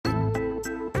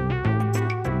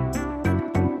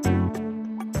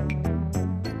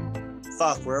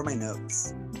fuck, where are my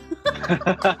notes? There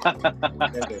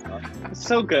they are.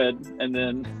 So good. And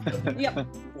then Yep.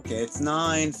 Okay, it's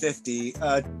 9:50. Do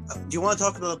you want to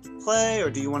talk about the play, or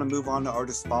do you want to move on to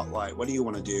Artist Spotlight? What do you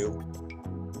want to do?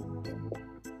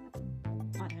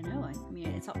 I don't know. I mean,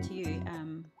 it's up to you.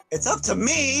 It's up to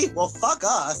me? Well, fuck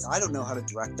us. I don't know how to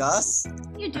direct us.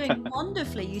 You're doing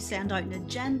wonderfully. You send out an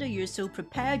agenda. You're so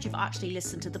prepared. You've actually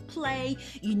listened to the play.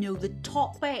 You know the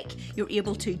topic. You're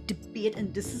able to debate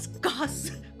and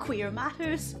discuss queer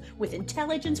matters with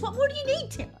intelligence. What more do you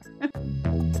need, Taylor?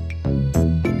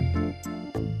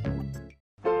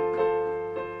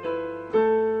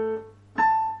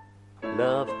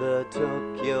 Love the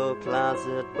Tokyo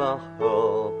Closet Ball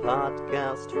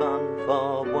podcast, fun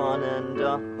for one and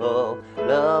all.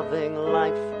 Loving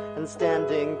life and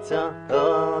standing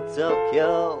tall,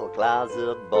 Tokyo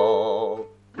Closet Ball.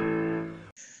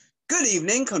 Good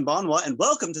evening, konbanwa, and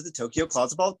welcome to the Tokyo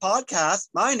Closet Ball podcast.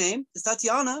 My name is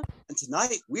Tatiana, and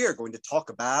tonight we are going to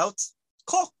talk about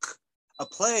Coq, a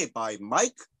play by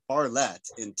Mike Bartlett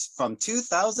from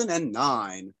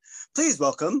 2009. Please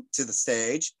welcome to the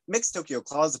stage Mixed Tokyo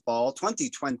Closet Ball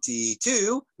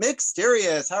 2022,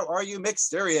 Mixterious. How are you,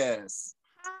 Mixterious?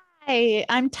 Hi,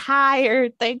 I'm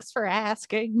tired. Thanks for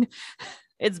asking.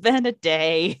 It's been a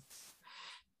day.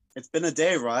 It's been a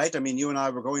day, right? I mean, you and I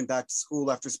were going back to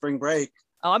school after spring break.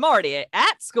 Oh, I'm already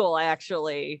at school,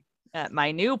 actually, at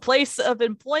my new place of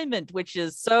employment, which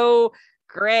is so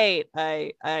great.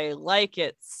 I like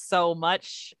it so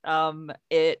much.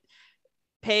 It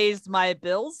pays my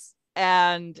bills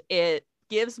and it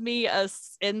gives me a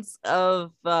sense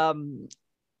of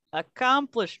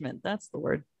accomplishment. That's the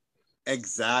word.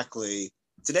 Exactly.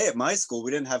 Today at my school,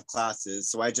 we didn't have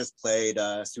classes, so I just played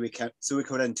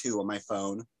Suikoden 2 on my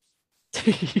phone.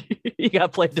 You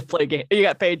got paid to play game. You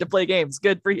got paid to play games.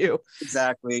 Good for you.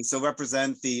 Exactly. So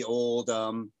represent the old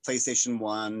PlayStation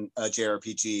 1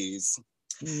 JRPGs.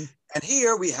 And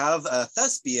here we have a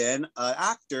thespian,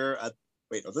 actor.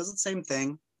 Wait, this is the same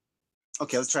thing.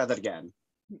 Okay, let's try that again.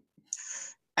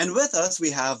 And with us,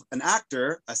 we have an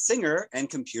actor, a singer, and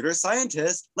computer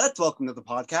scientist. Let's welcome to the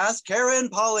podcast, Karen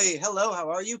Polly. Hello, how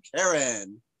are you,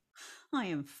 Karen? I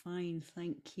am fine,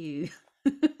 thank you.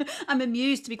 I'm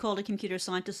amused to be called a computer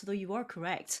scientist, although you are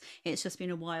correct. It's just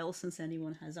been a while since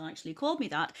anyone has actually called me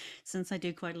that, since I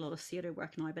do quite a lot of theatre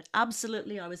work now. But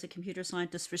absolutely, I was a computer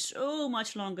scientist for so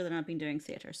much longer than I've been doing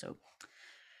theatre. So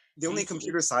the only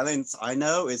computer science I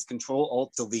know is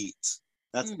Control-Alt-Delete.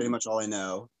 That's pretty much all I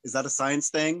know. Is that a science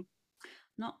thing?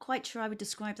 Not quite sure I would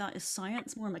describe that as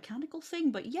science, more a mechanical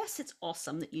thing, but yes, it's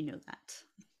awesome that you know that.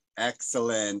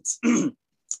 Excellent.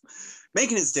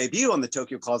 Making his debut on the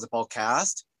Tokyo Closet Ball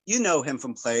cast, you know him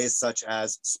from plays such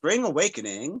as Spring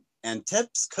Awakening and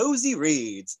Tip's Cozy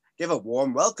Reads. Give a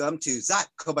warm welcome to Zach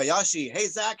Kobayashi. Hey,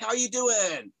 Zach, how are you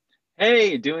doing?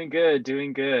 hey, doing good.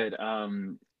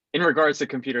 In regards to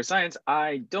computer science,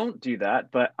 I don't do that,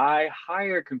 but I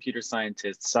hire computer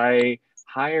scientists. I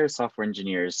hire software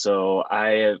engineers. So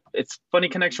it's a funny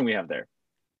connection we have there.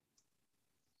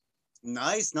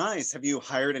 Nice, nice. Have you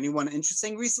hired anyone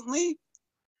interesting recently?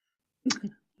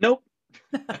 Nope.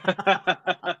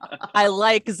 I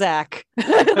like Zach.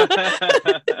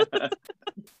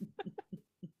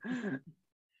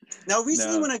 Now,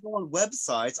 recently No. when I go on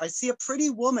websites, I see a pretty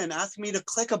woman asking me to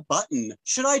click a button.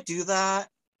 Should I do that?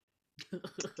 I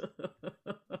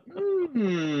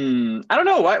don't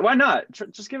know. Why not?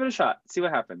 Just give it a shot. See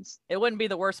what happens. It wouldn't be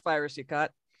the worst virus you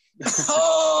caught.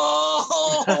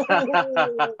 Oh!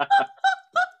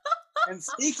 And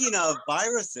speaking of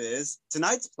viruses,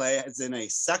 tonight's play is in a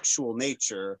sexual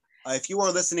nature. If you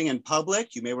are listening in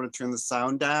public, you may want to turn the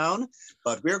sound down,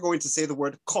 but we're going to say the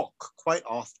word cock quite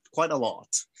a lot.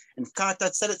 In fact,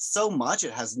 I've said it so much,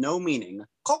 it has no meaning.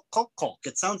 Cock, cock, cock.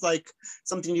 It sounds like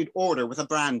something you'd order with a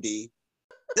brandy.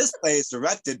 This play is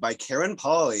directed by Karen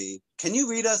Polly. Can you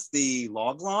read us the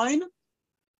log line?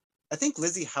 I think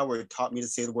Lizzie Howard taught me to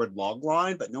say the word log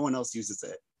line, but no one else uses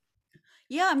it.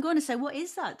 Yeah, I'm going to say, what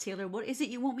is that, Taylor? What is it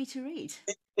you want me to read?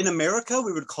 In America,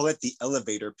 we would call it the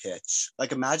elevator pitch.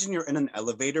 Like, imagine you're in an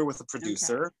elevator with a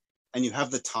producer and you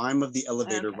have the time of the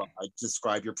elevator ride to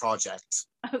describe your project.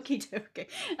 Okay.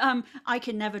 I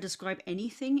can never describe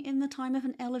anything in the time of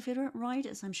an elevator ride,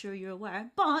 as I'm sure you're aware.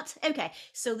 But, okay,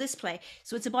 so this play.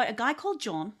 So it's about a guy called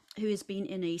John who has been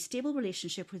in a stable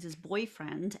relationship with his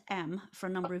boyfriend, M, for a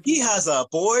number of years. He has a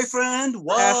boyfriend?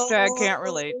 Whoa! Hashtag can't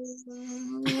relate.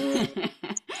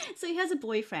 So he has a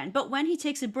boyfriend, but when he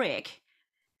takes a break,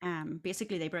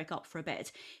 basically they break up for a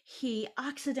bit, he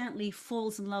accidentally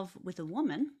falls in love with a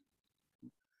woman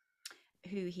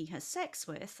who he has sex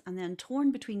with, and then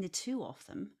torn between the two of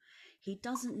them, he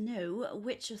doesn't know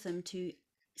which of them to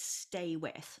stay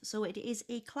with. So it is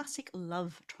a classic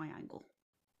love triangle.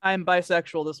 I'm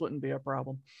bisexual. This wouldn't be a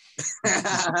problem.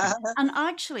 And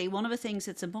actually, one of the things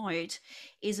it's about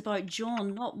is about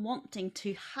John not wanting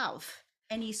to have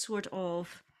any sort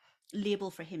of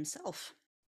label for himself.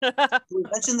 We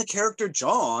mentioned the character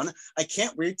John. I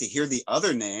can't wait to hear the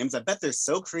other names. I bet they're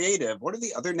so creative. What are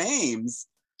the other names?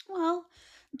 Well,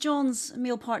 John's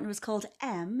male partner is called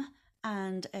M,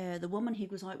 and the woman he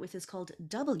goes out with is called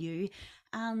W,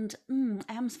 and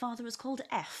M's father is called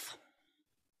F.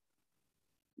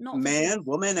 Not Man,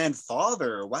 woman, and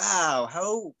father. Wow,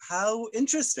 how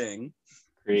interesting.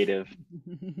 Creative.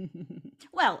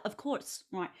 Well, of course,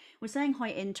 right. We're saying how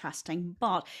interesting,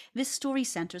 but this story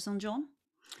centers on John,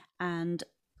 and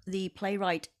the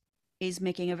playwright is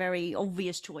making a very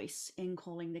obvious choice in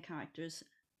calling the characters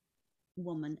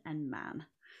woman and man.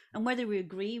 And whether we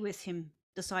agree with him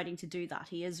deciding to do that,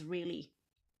 he is really,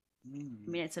 I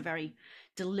mean, it's a very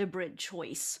deliberate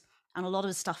choice. And a lot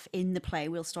of stuff in the play,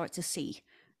 we'll start to see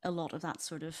a lot of that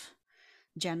sort of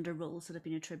gender roles that have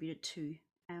been attributed to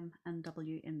M and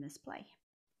W in this play.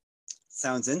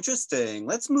 Sounds interesting.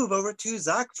 Let's move over to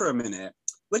Zach for a minute.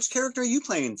 Which character are you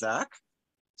playing, Zach?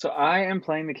 So I am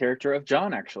playing the character of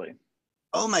John, actually.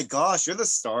 Oh my gosh, you're the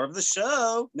star of the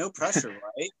show. No pressure,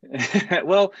 right?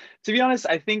 Well, to be honest,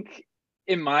 I think,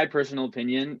 in my personal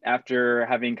opinion, after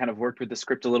having kind of worked with the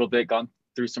script a little bit, gone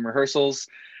through some rehearsals,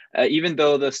 even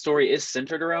though the story is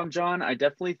centered around John, I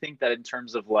definitely think that in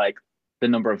terms of like the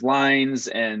number of lines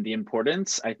and the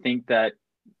importance, I think that,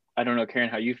 I don't know, Karen,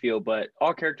 how you feel, but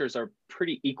all characters are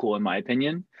pretty equal in my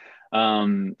opinion.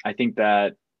 I think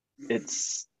that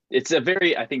it's a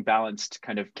very, I think, balanced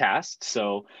kind of cast.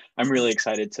 So I'm really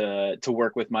excited to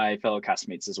work with my fellow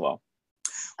castmates as well.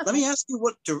 Let me ask you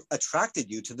what attracted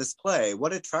you to this play.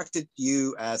 What attracted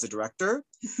you as a director,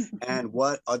 and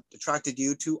what attracted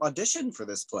you to audition for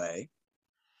this play?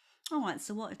 All right,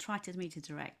 so what attracted me to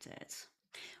direct it?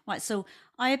 Right, so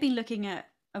I have been looking at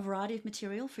a variety of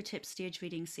material for TIP stage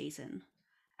reading season.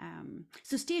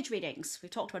 So stage readings,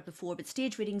 we've talked about before, but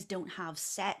stage readings don't have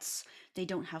sets, they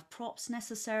don't have props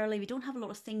necessarily, we don't have a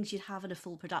lot of things you'd have in a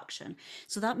full production.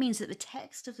 So that means that the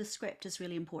text of the script is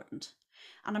really important.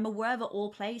 And I'm aware that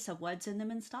all plays have words in them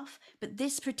and stuff, but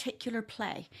this particular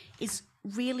play is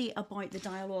really about the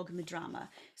dialogue and the drama.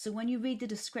 So when you read the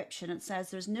description, it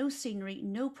says there's no scenery,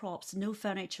 no props, no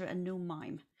furniture, and no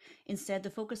mime. Instead, the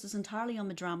focus is entirely on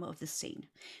the drama of the scene.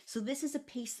 So this is a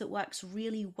piece that works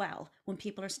really well when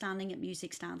people are standing at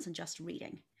music stands and just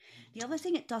reading. The other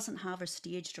thing it doesn't have are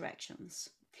stage directions.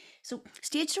 So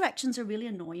stage directions are really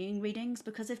annoying readings,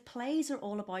 because if plays are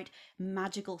all about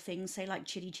magical things, say like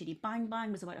Chitty Chitty Bang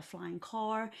Bang was about a flying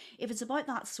car, if it's about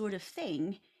that sort of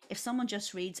thing, if someone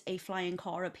just reads a flying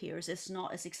car appears, it's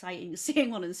not as exciting as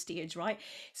seeing one on stage, right?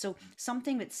 So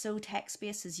something that's so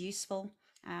text-based is useful.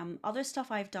 Other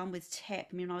stuff I've done with TIP,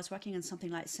 I mean, I was working on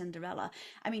something like Cinderella.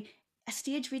 I mean, a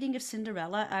stage reading of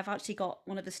Cinderella, I've actually got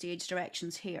one of the stage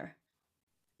directions here.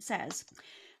 It says,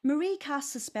 Marie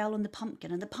casts a spell on the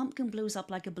pumpkin and the pumpkin blows up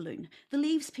like a balloon. The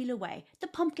leaves peel away, the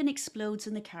pumpkin explodes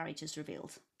and the carriage is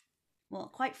revealed.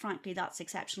 Well, quite frankly, that's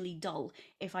exceptionally dull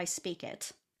if I speak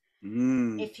it.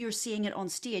 If you're seeing it on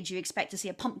stage, you expect to see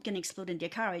a pumpkin explode into a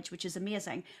carriage, which is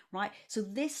amazing, right? So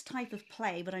this type of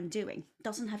play, what I'm doing,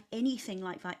 doesn't have anything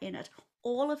like that in it.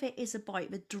 All of it is about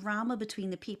the drama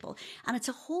between the people. And it's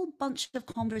a whole bunch of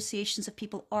conversations of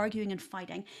people arguing and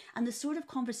fighting, and the sort of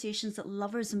conversations that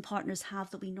lovers and partners have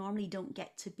that we normally don't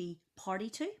get to be party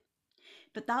to.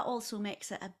 But that also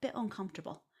makes it a bit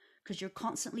uncomfortable, because you're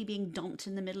constantly being dumped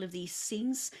in the middle of these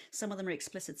scenes. Some of them are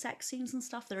explicit sex scenes and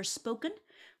stuff that are spoken,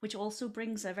 which also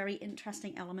brings a very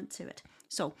interesting element to it.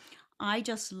 So I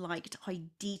just liked how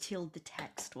detailed the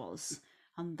text was,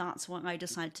 and that's why I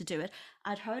decided to do it.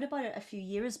 I'd heard about it a few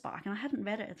years back, and I hadn't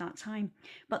read it at that time,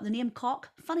 but the name Cock,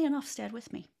 funny enough, stayed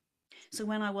with me. So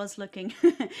when I was looking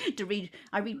to read,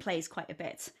 I read plays quite a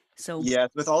bit. So yeah,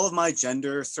 with all of my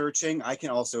gender searching, I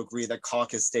can also agree that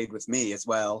Cock has stayed with me as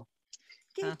well.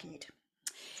 Good.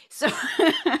 So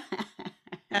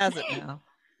Has it now?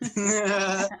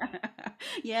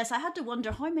 Yes, I had to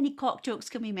wonder how many cock jokes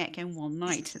can we make in one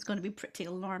night. It's going to be pretty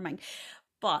alarming.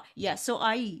 But yeah, so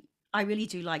I really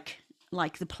do like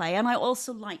the play, and I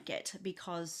also like it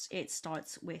because it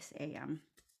starts with a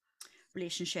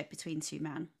relationship between two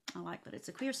men. I like that it's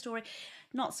a queer story.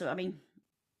 Not so, I mean,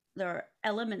 there are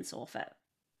elements of it.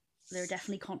 They're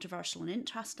definitely controversial and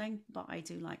interesting, but I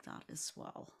do like that as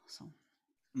well. So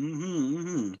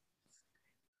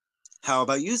How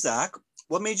about you, Zach?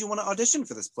 What made you want to audition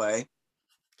for this play?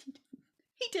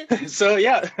 He did. So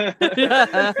yeah, yeah.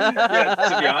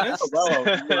 To be honest, Oh,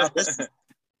 well,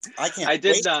 I can't I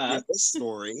did wait to not. hear this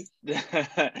story.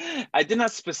 I did not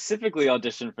specifically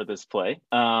audition for this play.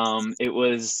 It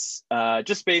was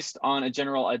just based on a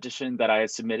general audition that I had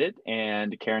submitted,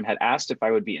 and Karen had asked if I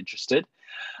would be interested.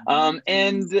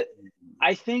 And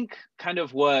I think kind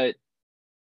of what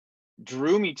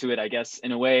drew me to it, I guess,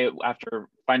 in a way, after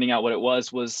finding out what it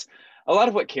was a lot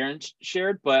of what Karen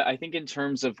shared. But I think in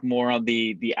terms of more on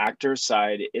the actor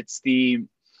side, it's the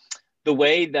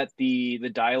way that the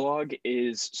dialogue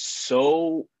is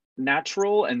so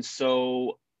natural and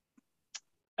so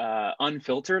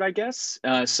unfiltered, I guess.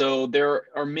 So there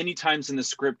are many times in the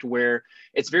script where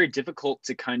it's very difficult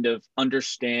to kind of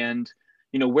understand,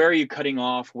 where are you cutting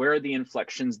off? Where are the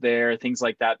inflections there? Things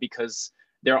like that, because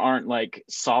there aren't like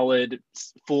solid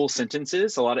full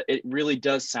sentences. It really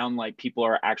does sound like people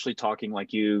are actually talking,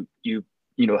 like you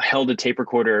held a tape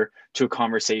recorder to a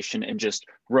conversation and just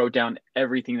wrote down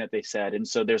everything that they said. And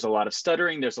so there's a lot of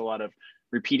stuttering, there's a lot of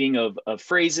repeating of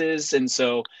phrases. And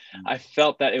so I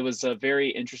felt that it was a very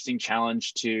interesting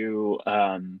challenge to,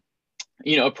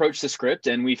 approach the script.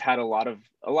 And we've had a lot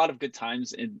of good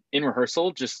times in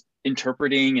rehearsal, just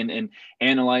interpreting and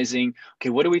analyzing, okay,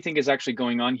 what do we think is actually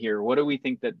going on here? What do we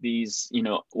think that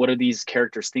what are these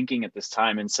characters thinking at this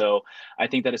time? And so I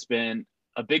think that it's been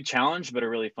a big challenge, but a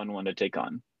really fun one to take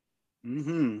on.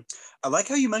 Mm-hmm. I like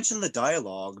how you mentioned the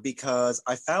dialogue, because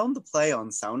I found the play on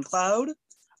SoundCloud.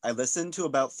 I listened to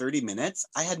about 30 minutes.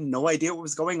 I had no idea what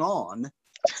was going on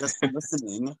just from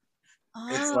listening.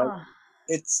 It's like,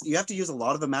 you have to use a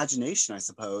lot of imagination, I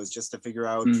suppose, just to figure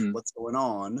out what's going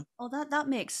on. Oh, that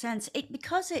makes sense. It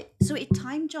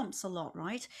time jumps a lot,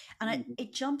 right? And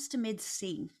it jumps to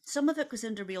mid-scene. Some of it goes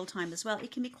into real time as well.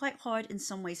 It can be quite hard in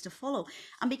some ways to follow.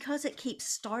 And because it keeps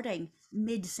starting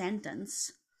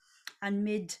mid-sentence and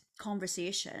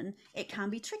mid-conversation, it can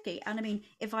be tricky. And I mean,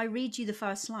 if I read you the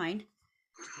first line,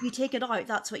 you take it out,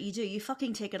 that's what you do. You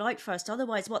fucking take it out first.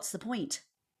 Otherwise, what's the point?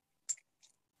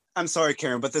 I'm sorry,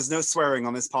 Karen, but there's no swearing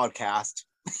on this podcast.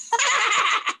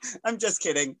 I'm just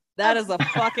kidding. That is a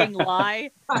fucking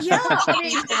lie. Yeah, I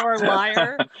mean, or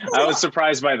liar. I was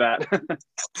surprised by that.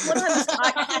 What I was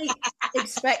actually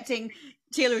expecting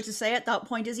Taylor to say at that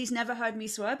point is he's never heard me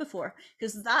swear before,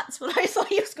 because that's what I thought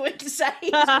he was going to say.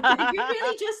 Did you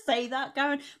really just say that,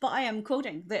 Karen? But I am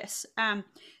quoting this.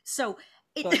 So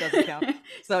it doesn't count.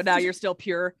 So now you're still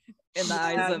pure in the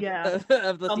eyes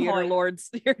of the theater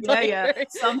lords.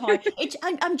 Somehow.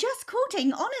 I'm just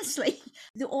quoting, honestly.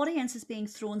 The audience is being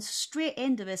thrown straight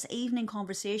into this evening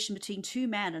conversation between two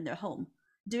men in their home,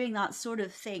 doing that sort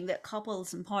of thing that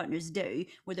couples and partners do,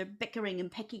 where they're bickering and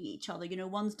picking each other.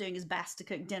 One's doing his best to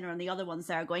cook dinner and the other one's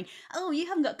there going, oh, you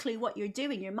haven't got a clue what you're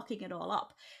doing, you're mucking it all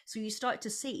up. So you start to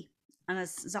see, and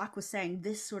as Zach was saying,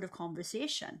 this sort of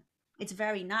conversation, it's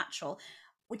very natural,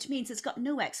 which means it's got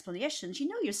no explanations. You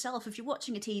know yourself, if you're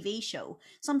watching a TV show,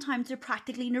 sometimes they're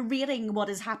practically narrating what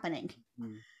is happening.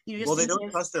 Well, they don't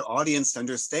trust their audience to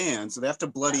understand, so they have to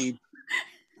bloody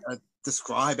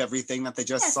describe everything that they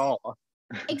just saw.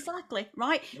 Exactly,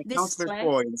 right? Counts their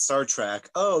Troy in Star Trek.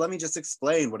 Oh, let me just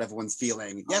explain what everyone's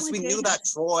feeling. Yes, we knew that,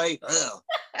 Troy.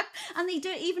 And they do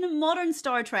it even in modern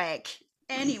Star Trek.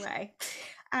 Anyway,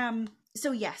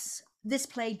 so yes, this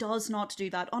play does not do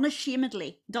that,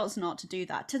 unashamedly does not do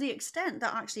that, to the extent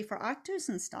that actually for actors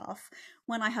and stuff,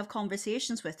 when I have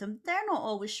conversations with them, they're not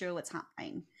always sure what's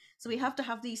happening. So we have to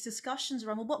have these discussions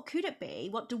around, well, what could it be?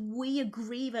 What do we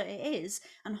agree that it is?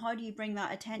 And how do you bring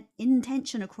that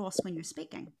intention across when you're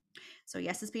speaking? So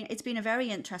yes, it's been a very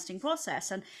interesting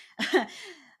process. And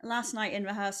last night in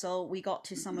rehearsal, we got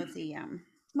to some of the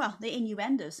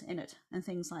innuendos in it and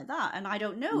things like that. And I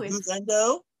don't know if...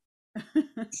 Innuendo?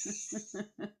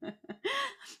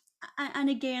 And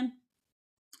again,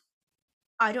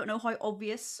 I don't know how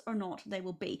obvious or not they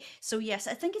will be. So yes,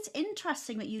 I think it's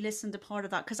interesting that you listened to part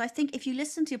of that, because I think if you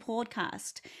listen to a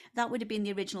podcast, that would have been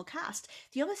the original cast.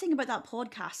 The other thing about that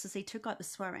podcast is they took out the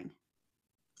swearing.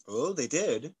 Oh, they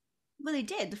did? Well, they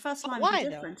did. The first line was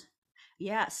different. Though?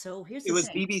 Yeah, so here's the thing. It was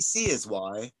thing. BBC is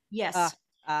why. Yes.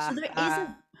 So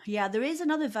there is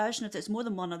another version of this, more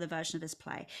than one other version of this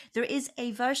play. There is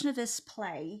a version of this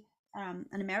play, an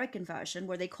American version,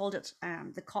 where they called it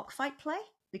the Cockfight Play,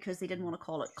 because they didn't want to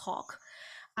call it cock.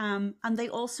 And they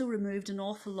also removed an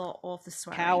awful lot of the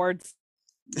swearing. Cowards.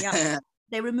 Yeah.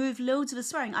 They removed loads of the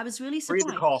swearing. I was really surprised.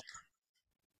 Free the cock.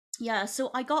 Yeah, so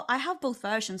I have both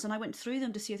versions, and I went through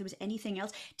them to see if there was anything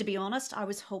else. To be honest, I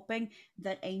was hoping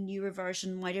that a newer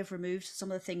version might have removed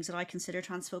some of the things that I consider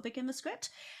transphobic in the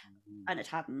script, and it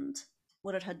hadn't.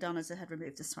 What it had done is it had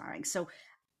removed the swearing. So,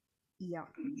 yeah.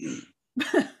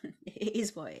 It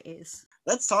is what it is.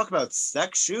 Let's talk about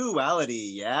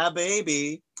sexuality. Yeah,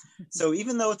 baby. So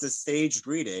even though it's a staged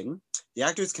reading, the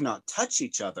actors cannot touch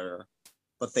each other,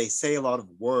 but they say a lot of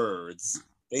words.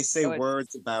 They say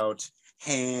words about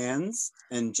hands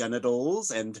and genitals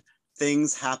and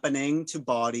things happening to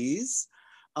bodies.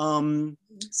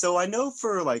 So I know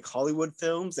for like Hollywood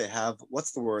films, they have,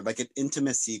 what's the word, like an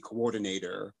intimacy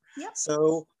coordinator. Yep.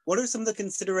 So what are some of the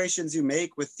considerations you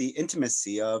make with the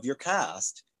intimacy of your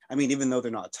cast? I mean, even though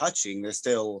they're not touching, they're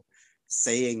still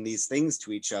saying these things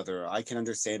to each other. I can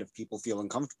understand if people feel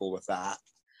uncomfortable with that.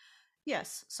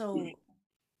 Yes. So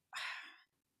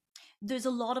there's a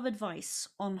lot of advice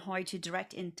on how to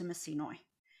direct intimacy now.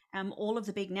 All of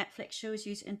the big Netflix shows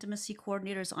use intimacy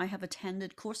coordinators. I have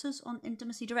attended courses on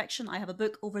intimacy direction. I have a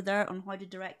book over there on how to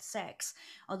direct sex,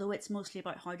 although it's mostly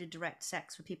about how to direct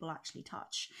sex where people actually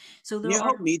touch. So there Can you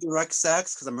help me direct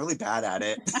sex? Because I'm really bad at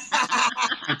it.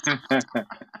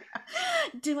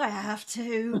 Do I have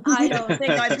to? I don't think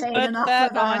I paid enough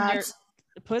for that.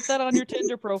 Put that on your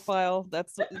Tinder profile.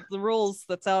 That's the rules.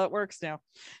 That's how it works now.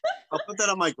 I'll put that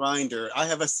on my Grindr. I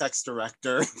have a sex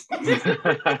director.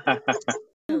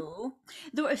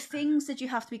 There are things that you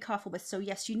have to be careful with. So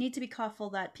yes, you need to be careful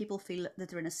that people feel that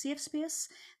they're in a safe space,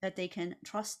 that they can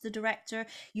trust the director.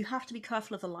 You have to be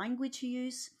careful of the language you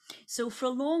use. So for a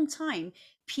long time,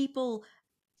 people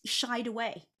shied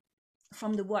away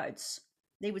from the words.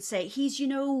 They would say, he's, you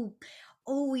know,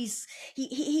 oh, he's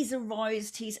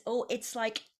aroused, it's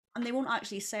like, and they won't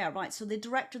actually say it, right? So the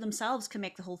director themselves can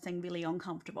make the whole thing really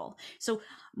uncomfortable. So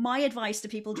my advice to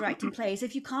people directing plays,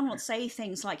 if you cannot say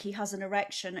things like he has an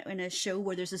erection in a show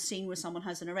where there's a scene where someone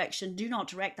has an erection, do not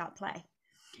direct that play.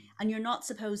 And you're not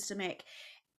supposed to make,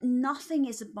 nothing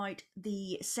is about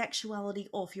the sexuality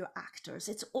of your actors.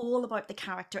 It's all about the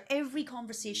character. Every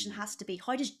conversation has to be,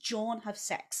 how does John have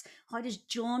sex? How does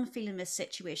John feel in this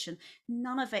situation?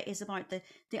 None of it is about the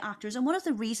actors. And one of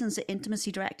the reasons that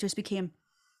intimacy directors became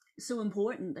so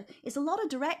important is a lot of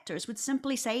directors would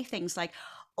simply say things like,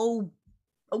 oh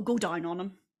go down on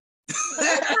him.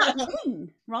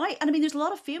 Right? And I mean, there's a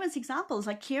lot of famous examples,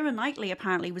 like Keira Knightley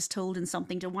apparently was told in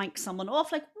something to wank someone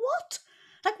off. Like, what?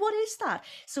 Like, what is that?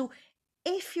 So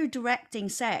if you're directing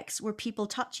sex where people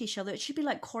touch each other, it should be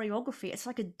like choreography. It's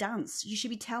like a dance. You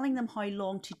should be telling them how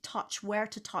long to touch, where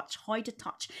to touch, how to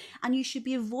touch. And you should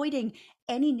be avoiding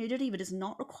any nudity that is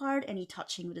not required, any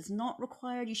touching that is not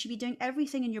required. You should be doing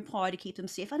everything in your power to keep them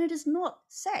safe. And it is not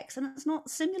sex, and it's not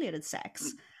simulated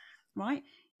sex, right?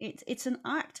 It's an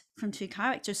act from two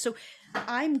characters. So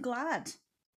I'm glad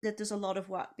that there's a lot of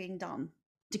work being done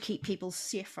to keep people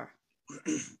safer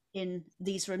in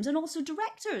these rooms. And also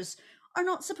directors are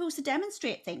not supposed to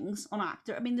demonstrate things on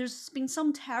actor. I mean, there's been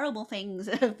some terrible things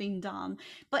that have been done,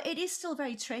 but it is still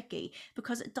very tricky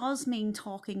because it does mean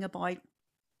talking about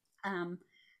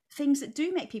things that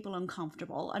do make people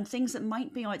uncomfortable and things that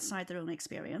might be outside their own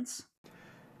experience.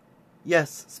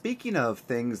 Yes, speaking of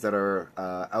things that are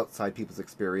outside people's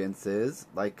experiences,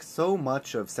 like so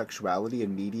much of sexuality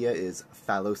in media is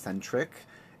phallocentric.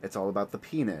 It's all about the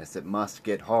penis. It must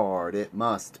get hard. It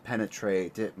must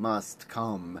penetrate. It must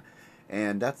come.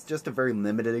 And that's just a very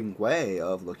limiting way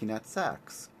of looking at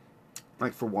sex.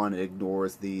 Like, for one, it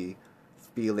ignores the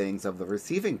feelings of the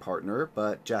receiving partner,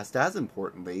 but just as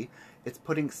importantly, it's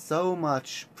putting so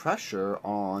much pressure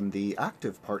on the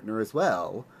active partner as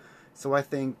well. So I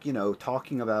think,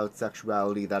 talking about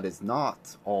sexuality that is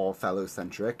not all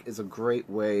phallocentric is a great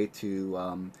way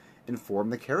to inform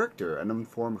the character and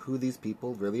inform who these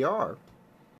people really are.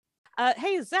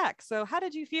 Hey, Zach, so how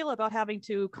did you feel about having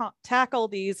to tackle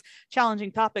these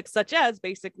challenging topics, such as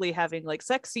basically having like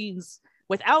sex scenes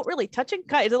without really touching,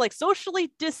 kind of like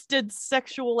socially distanced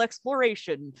sexual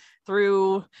exploration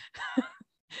through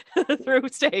through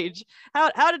stage?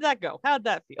 How did that go? How did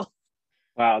that feel?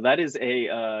 Wow, that is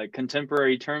a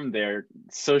contemporary term there,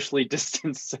 socially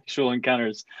distanced sexual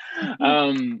encounters.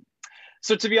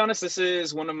 So to be honest, this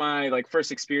is one of my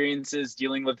first experiences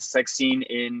dealing with the sex scene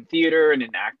in theater and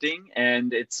in acting,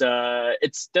 and it's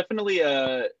definitely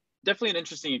an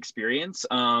interesting experience.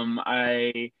 I'm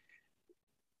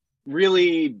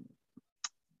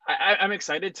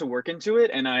excited to work into it,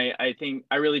 and I think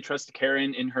I really trust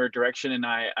Karen in her direction, and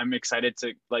I'm excited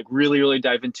to really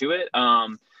dive into it.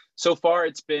 So far,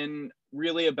 it's been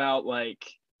really about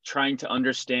trying to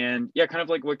understand, kind of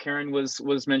like what Karen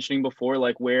was mentioning before,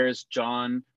 where is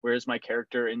John, where is my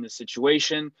character in this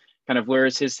situation, kind of where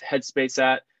is his headspace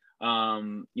at,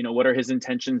 what are his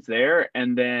intentions there,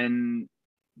 and then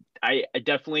I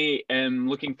definitely am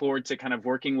looking forward to kind of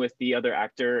working with the other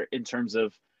actor in terms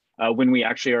of when we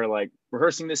actually are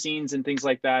rehearsing the scenes and things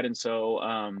like that. And so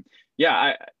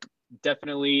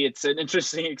definitely, it's an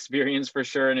interesting experience for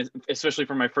sure, and especially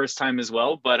for my first time as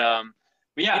well. But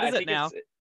yeah, It is I it think now.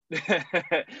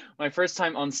 it's my first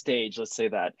time on stage. Let's say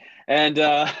that, and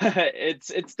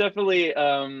it's definitely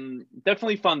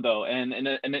definitely fun though, and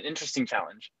an interesting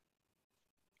challenge.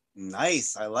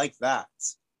 Nice. I like that.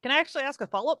 Can I actually ask a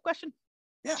follow-up question?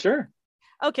 Yeah. Sure.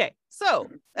 Okay, so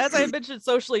as I mentioned,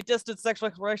 socially distanced sexual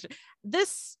exploration.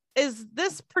 This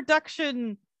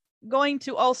production going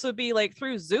to also be like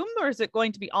through Zoom, or is it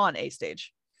going to be on a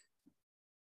stage?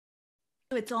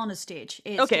 So it's on a stage.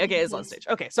 Okay, it's on stage.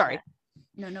 Okay, sorry.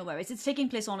 No worries. It's taking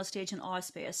place on a stage in our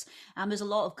space. There's a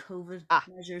lot of COVID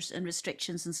measures and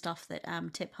restrictions and stuff that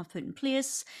TIP have put in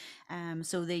place.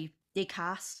 So the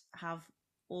cast have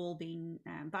all been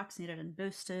vaccinated and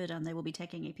boosted, and they will be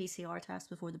taking a PCR test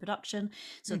before the production,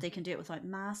 so they can do it without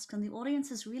masks. And the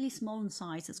audience is really small in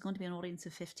size. It's going to be an audience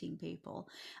of 15 people.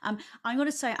 I'm going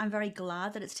to say I'm very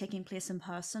glad that it's taking place in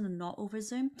person and not over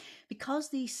Zoom, because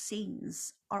these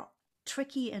scenes are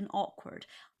tricky and awkward.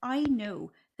 I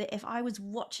know that if I was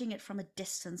watching it from a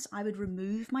distance, I would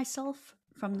remove myself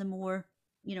from the more,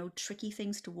 tricky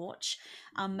things to watch.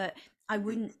 I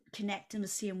wouldn't connect in the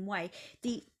same way.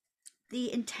 The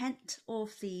intent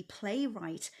of the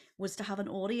playwright was to have an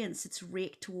audience that's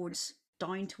raked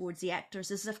down towards the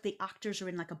actors, as if the actors are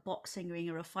in like a boxing ring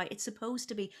or a fight. It's supposed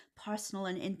to be personal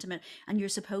and intimate, and you're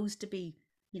supposed to be,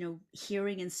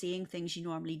 hearing and seeing things you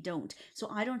normally don't. So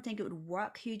I don't think it would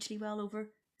work hugely well over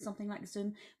something like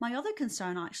Zoom. My other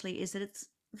concern actually is that it's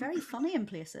very funny in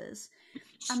places,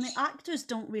 and the actors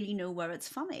don't really know where it's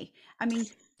funny. I mean,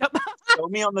 Show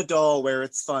me on the doll where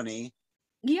it's funny.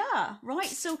 Yeah, right.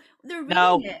 So they're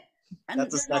reading it, and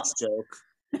that's a sex joke.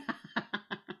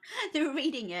 They're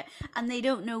reading it, and they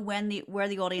don't know where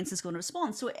the audience is going to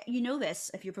respond. So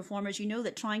this, if you're performers,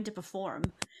 that trying to perform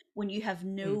when you have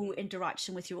no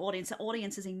interaction with your audience, the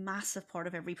audience is a massive part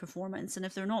of every performance, and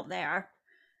if they're not there,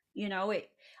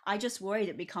 I just worried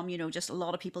it become just a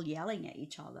lot of people yelling at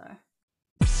each other.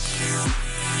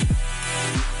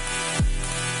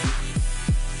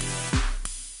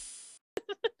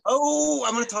 Oh,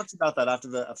 I'm going to talk to you about that after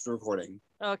the recording.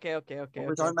 Okay.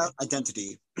 We're talking about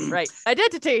identity. Right,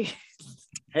 identity.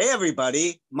 Hey,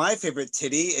 everybody. My favorite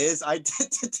titty is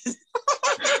identity.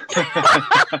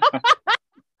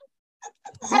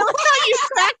 I like how you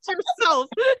cracked yourself.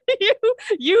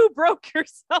 You broke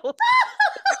yourself.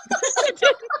 You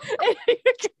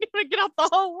can't even get out the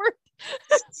whole word.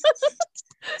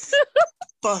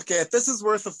 Fuck it. This is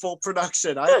worth a full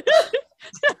production.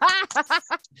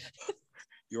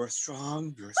 You're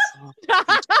strong. You're strong.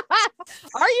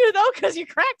 Are you though? Because you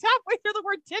cracked halfway through the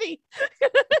word titty.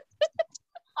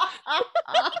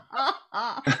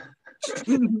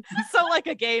 So like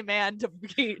a gay man to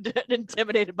be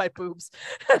intimidated by boobs.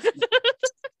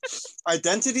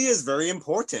 Identity is very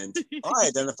important. I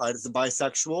identified as a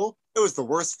bisexual. It was the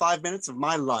worst 5 minutes of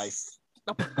my life.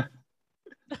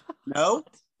 No?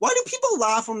 Why do people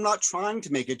laugh when I'm not trying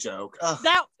to make a joke?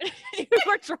 That you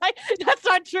were trying. That's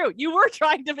not true. You were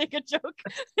trying to make a joke.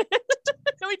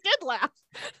 We did laugh.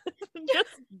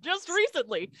 just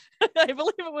recently. I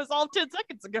believe it was all 10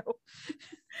 seconds ago.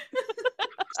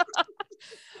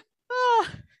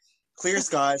 Clear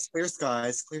skies, clear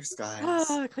skies, clear skies.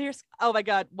 Oh my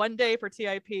God. One day for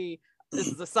TIP. This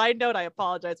is a side note. I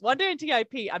apologize. One day in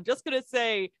TIP, I'm just going to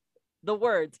say the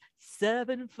words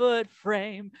 7-foot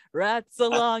frame rats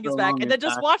along his back, and then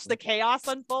just watch the chaos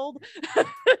unfold.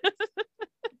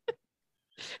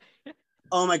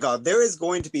 Oh my God, there is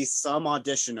going to be some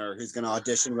auditioner who's going to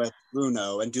audition with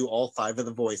Bruno and do all 5 of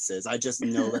the voices. I just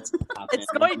know that's going to happen.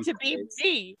 It's going to be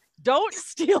me. Don't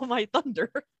steal my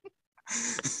thunder.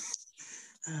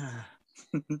 I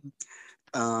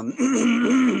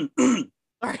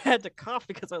had to cough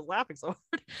because I was laughing so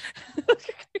hard.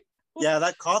 Yeah,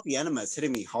 that coffee enema is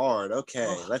hitting me hard.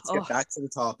 Okay, let's get back to the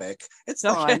topic. It's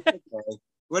fine. Okay.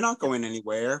 We're not going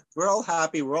anywhere. We're all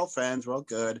happy. We're all friends. We're all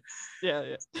good.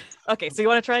 Yeah. Okay, so you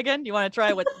want to try again? You want to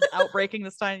try without breaking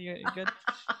this time? You good?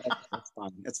 That's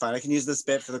fine. It's fine. I can use this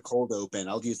bit for the cold open.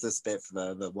 I'll use this bit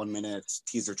for the 1 minute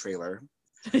teaser trailer.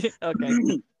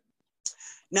 Okay.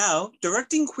 Now,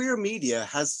 directing queer media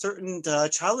has certain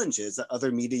challenges that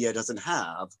other media doesn't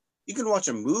have. You can watch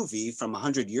a movie from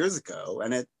 100 years ago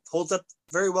and it holds up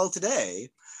very well today.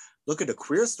 Look at a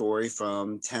queer story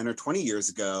from 10 or 20 years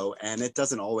ago and it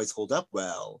doesn't always hold up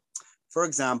well. For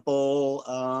example,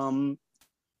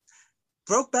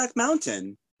 Brokeback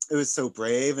Mountain. It was so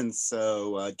brave and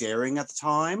so daring at the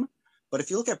time. But if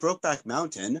you look at Brokeback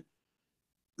Mountain,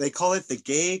 they call it the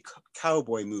gay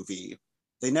cowboy movie.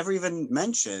 They never even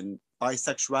mention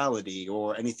bisexuality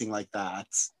or anything like that.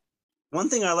 One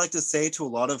thing I like to say to a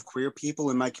lot of queer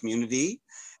people in my community,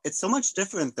 it's so much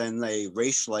different than a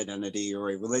racial identity or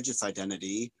a religious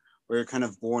identity where you're kind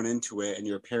of born into it and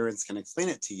your parents can explain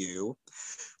it to you.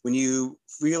 When you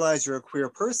realize you're a queer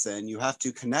person, you have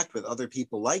to connect with other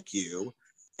people like you,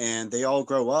 and they all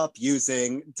grow up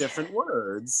using different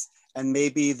words, and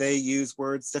maybe they use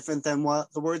words different than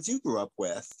what the words you grew up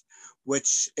with,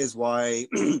 which is why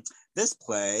this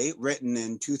play, written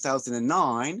in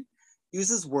 2009,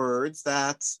 uses words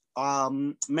that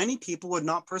many people would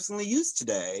not personally use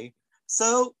today.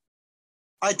 So,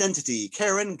 identity,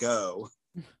 Karen, go.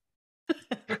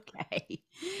 Okay.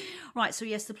 Right, so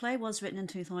yes, the play was written in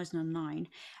 2009.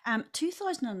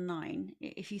 2009,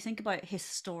 if you think about it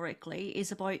historically,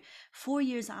 is about 4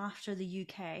 years after the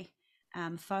UK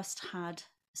first had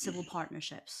civil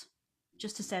partnerships,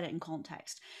 just to set it in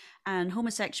context. And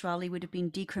homosexuality would have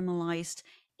been decriminalised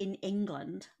in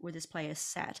England, where this play is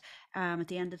set, at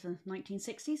the end of the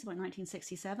 1960s, about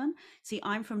 1967. See,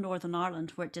 I'm from Northern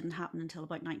Ireland, where it didn't happen until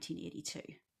about 1982.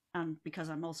 And because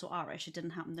I'm also Irish, it didn't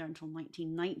happen there until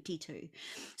 1992.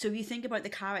 So if you think about the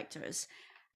characters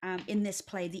in this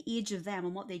play, the age of them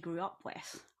and what they grew up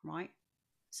with, right?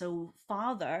 So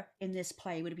father in this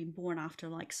play would have been born after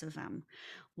likes of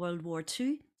World War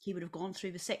II. He would have gone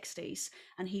through the 60s,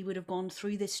 and he would have gone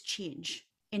through this change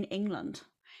in England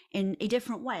in a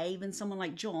different way than someone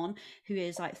like John, who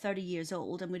is like 30 years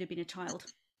old and would have been a child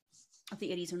of the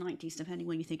 80s or 90s, depending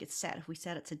when you think it's set, if we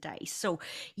set it today. So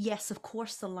yes, of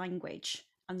course, the language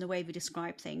and the way we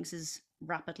describe things is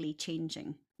rapidly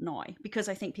changing now, because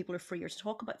I think people are freer to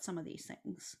talk about some of these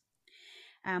things.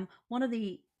 One of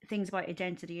the things about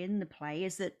identity in the play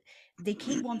is that they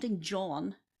keep wanting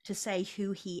John to say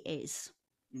who he is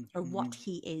or what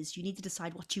he is. You need to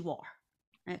decide what you are.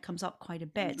 And it comes up quite a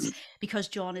bit because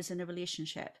John is in a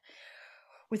relationship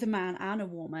with a man and a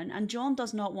woman, and John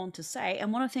does not want to say.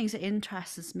 And one of the things that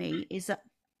interests me is that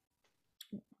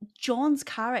John's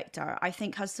character, I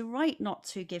think, has the right not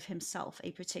to give himself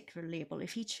a particular label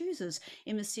if he chooses,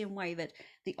 in the same way that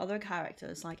the other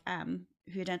characters, like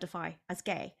who identify as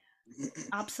gay,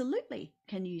 absolutely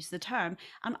can use the term.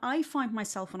 And I find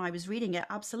myself, when I was reading it,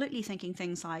 absolutely thinking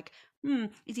things like,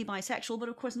 is he bisexual? But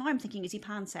of course now I'm thinking, is he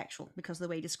pansexual? Because of the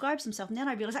way he describes himself. And then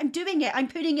I realize I'm doing it. I'm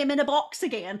putting him in a box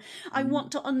again. I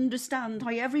want to understand how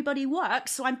everybody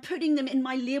works. So I'm putting them in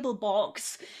my label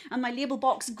box, and my label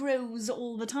box grows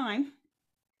all the time.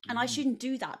 And I shouldn't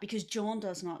do that, because John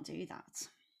does not do that.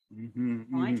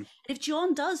 Right? And if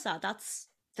John does that, that's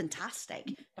fantastic,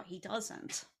 but he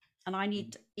doesn't. And I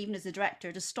need, even as a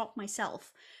director, to stop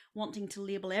myself wanting to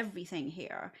label everything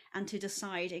here and to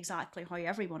decide exactly how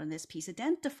everyone in this piece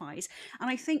identifies. And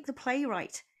I think the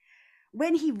playwright,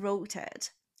 when he wrote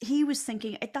it, he was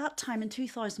thinking, at that time in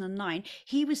 2009,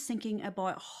 he was thinking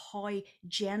about how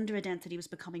gender identity was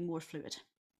becoming more fluid.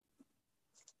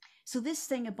 So this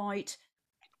thing about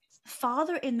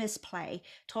father in this play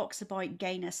talks about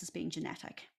gayness as being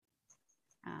genetic.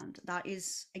 And that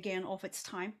is, again, of its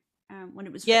time. When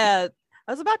it was written.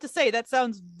 I was about to say that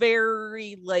sounds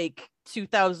very like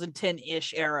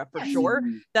 2010-ish era for sure.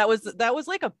 That was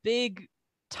like a big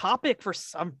topic for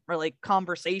some, or like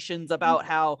conversations about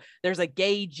how there's a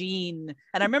gay gene.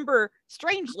 And I remember,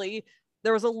 strangely,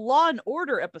 there was a Law and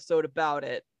Order episode about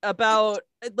it, about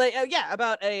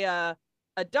a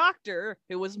doctor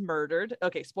who was murdered.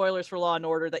 Okay, spoilers for Law and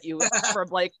Order that you from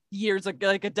like years ago,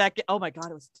 like a decade. Oh my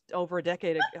god, it was over a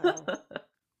decade ago.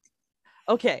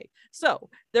 Okay, so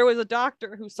there was a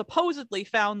doctor who supposedly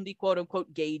found the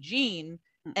quote-unquote gay gene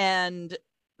and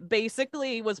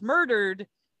basically was murdered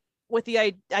with the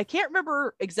I can't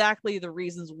remember exactly the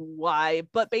reasons why,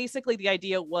 but basically the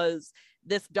idea was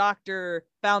this doctor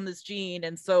found this gene,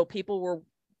 and so people were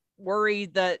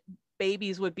worried that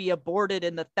babies would be aborted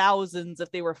in the thousands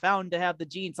if they were found to have the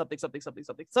gene, something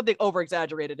over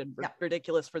exaggerated and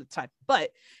ridiculous for the time. But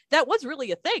that was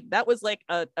really a thing. That was like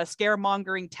a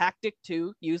scaremongering tactic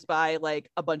too, used by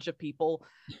like a bunch of people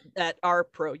that are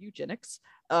pro eugenics,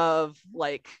 of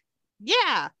like,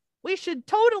 yeah, we should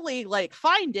totally like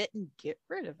find it and get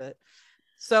rid of it.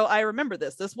 So I remember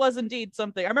this was indeed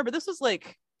something. I remember this was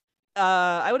like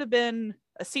I would have been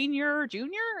a junior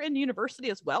in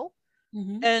university as well.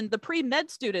 And the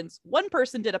pre-med students, one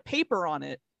person did a paper on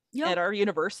it at our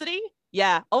university.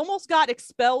 Yeah, almost got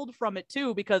expelled from it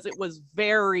too, because it was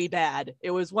very bad.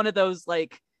 It was one of those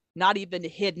like not even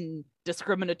hidden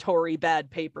discriminatory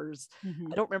bad papers.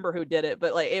 I don't remember who did it,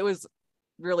 but like it was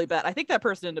really bad. I think that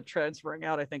person ended up transferring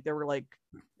out. I think they were like,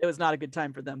 it was not a good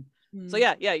time for them. So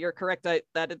yeah, you're correct.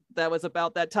 That was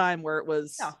about that time where it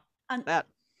was and that.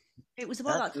 It was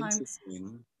about that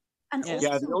time. And Yeah. Yeah,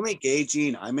 the also, only gay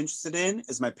gene I'm interested in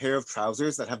is my pair of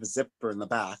trousers that have a zipper in the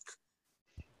back.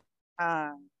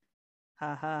 Ha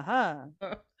ha ha.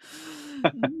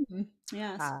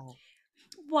 Yes. Ha.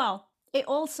 Well, it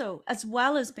also, as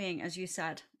well as being, as you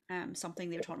said, something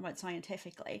they were talking about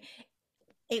scientifically,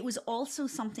 it was also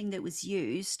something that was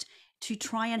used to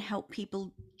try and help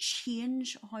people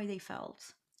change how they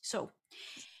felt. So,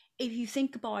 if you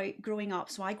think about growing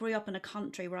up, so I grew up in a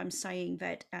country where I'm saying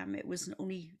that it was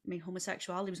only, I mean,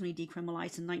 homosexuality was only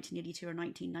decriminalized in 1982 or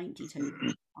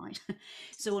 1992, right?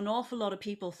 So an awful lot of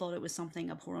people thought it was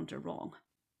something abhorrent or wrong.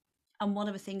 And one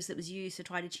of the things that was used to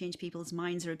try to change people's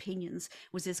minds or opinions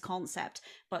was this concept,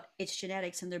 but it's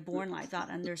genetics and they're born like that.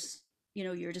 And there's,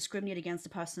 you're discriminated against a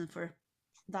person for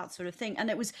that sort of thing. And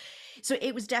it was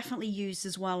definitely used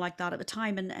as well like that at the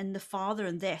time. And the father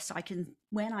in this,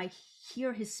 when I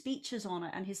hear his speeches on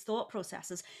it and his thought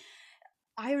processes,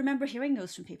 I remember hearing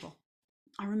those from people.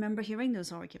 I remember hearing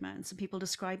those arguments and people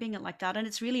describing it like that. And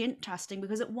it's really interesting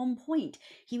because at one point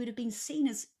he would have been seen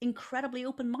as incredibly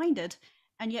open-minded.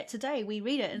 And yet today we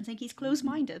read it and think he's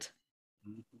closed-minded.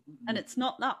 And it's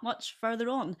not that much further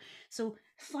on. So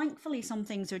thankfully some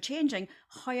things are changing.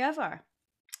 However,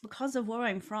 because of where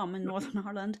I'm from in Northern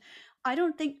Ireland, I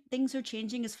don't think things are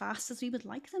changing as fast as we would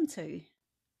like them to.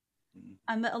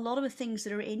 And that a lot of the things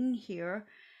that are in here,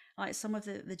 like some of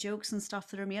the jokes and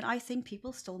stuff that are made, I think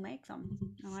people still make them.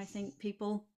 And I think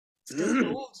people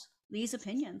still hold these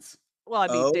opinions. Well, I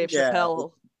mean, Dave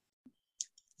Chappelle.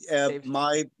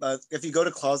 If you go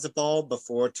to Closet Ball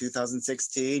before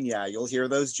 2016, yeah, you'll hear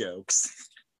those jokes.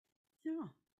 Yeah.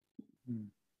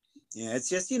 Yeah, it's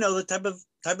just, the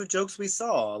type of jokes we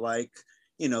saw, like,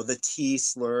 the T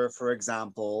slur, for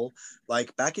example.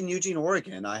 Like back in Eugene,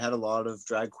 Oregon, I had a lot of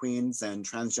drag queens and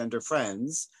transgender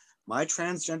friends. My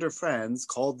transgender friends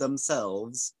called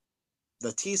themselves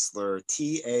the T slur,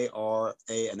 T-A-R-A-N-N-Y.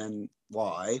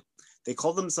 They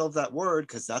called themselves that word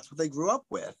because that's what they grew up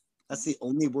with. That's the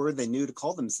only word they knew to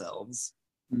call themselves.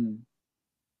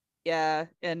 Yeah,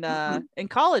 and in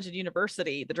college and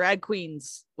university, the drag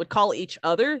queens would call each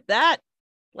other that,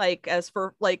 like, as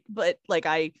for like, but like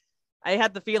I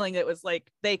had the feeling it was like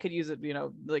they could use it,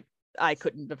 like I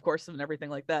couldn't, of course, and everything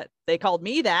like that. They called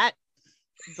me that,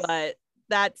 but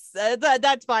that's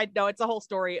fine. No, it's a whole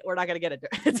story. We're not gonna get into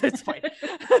it. It's fine.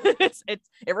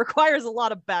 It requires a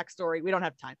lot of backstory. We don't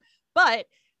have time, but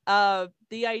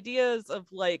the ideas of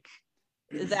like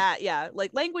that, yeah,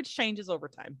 like language changes over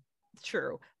time.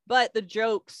 True. But the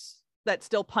jokes that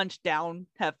still punch down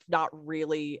have not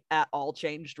really at all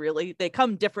changed, really. They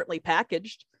come differently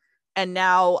packaged. And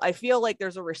now I feel like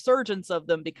there's a resurgence of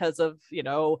them because of,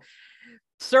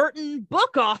 certain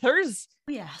book authors.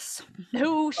 Yes.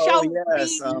 Who shall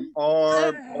yes. be...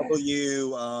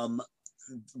 R.W.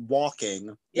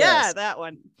 Walking. Yeah, Yes. that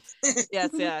one. Yes,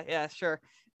 yeah, sure.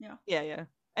 Yeah.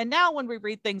 And now when we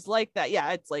read things like that,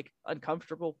 yeah, it's like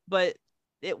uncomfortable, but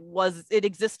it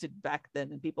existed back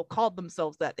then and people called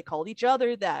themselves that. They called each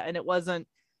other that, and it wasn't,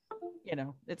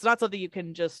 it's not something you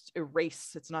can just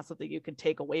erase. It's not something you can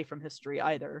take away from history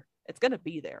either. It's going to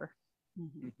be there.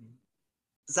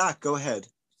 Zach, go ahead.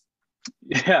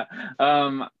 Yeah.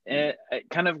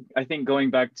 Kind of, I think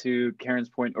going back to Karen's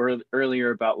point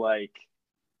earlier about like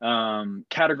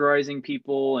categorizing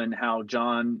people and how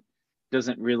John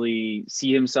doesn't really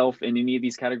see himself in any of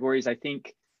these categories. I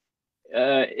think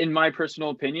in my personal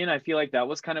opinion, I feel like that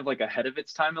was kind of like ahead of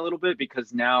its time a little bit,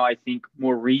 because now I think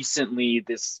more recently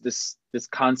this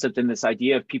concept and this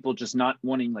idea of people just not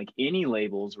wanting like any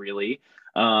labels really.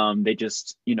 They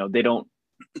just, they don't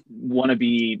want to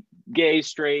be gay,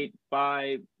 straight,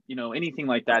 bi, anything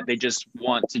like that. They just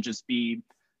want to just be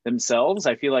themselves.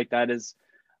 I feel like that is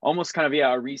almost kind of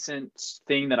a recent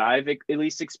thing that I've at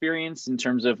least experienced in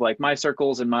terms of like my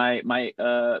circles and my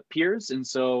peers. And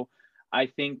so I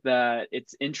think that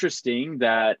it's interesting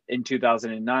that in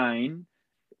 2009,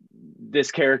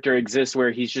 this character exists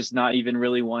where he's just not even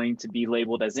really wanting to be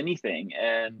labeled as anything.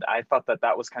 And I thought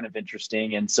that was kind of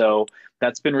interesting. And so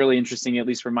that's been really interesting, at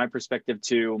least from my perspective,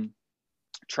 to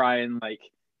try and like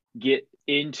get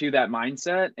into that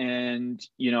mindset. And,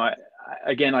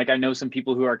 again, like I know some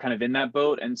people who are kind of in that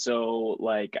boat. And so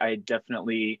like, I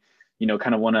definitely,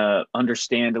 kind of want to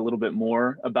understand a little bit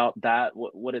more about that,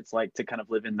 what it's like to kind of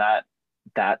live in that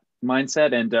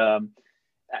mindset. And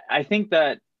I think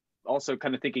that also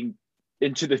kind of thinking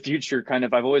into the future, kind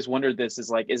of, I've always wondered this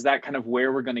is like, is that kind of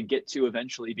where we're going to get to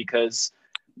eventually? Because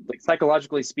like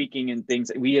psychologically speaking and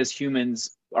things, we as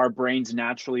humans, our brains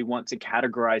naturally want to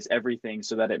categorize everything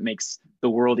so that it makes the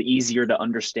world easier to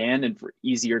understand and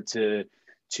easier to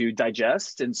to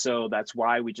digest. And so that's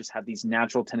why we just have these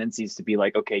natural tendencies to be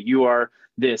like, okay, you are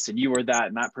this and you are that,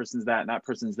 and that person's that and that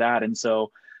person's that. And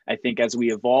so I think as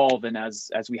we evolve, and as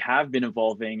we have been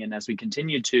evolving, and as we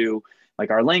continue to,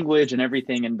 like, our language and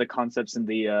everything, and the concepts and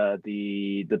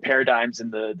the paradigms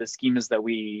and the schemas that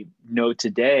we know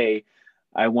today,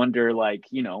 I wonder, like,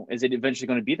 you know, is it eventually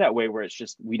going to be that way where it's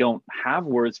just, we don't have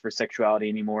words for sexuality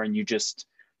anymore, and you just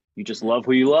love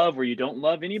who you love, or you don't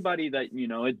love anybody that, you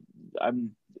know,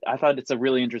 I thought it's a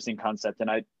really interesting concept, and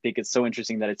I think it's so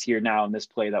interesting that it's here now in this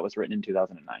play that was written in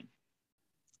 2009.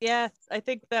 Yeah, I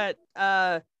think that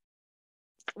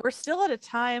we're still at a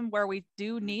time where we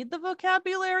do need the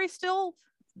vocabulary still,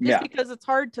 just because it's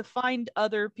hard to find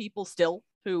other people still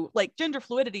who, like, gender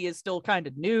fluidity is still kind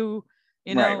of new,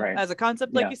 you know, right. as a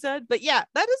concept, like you said. But yeah,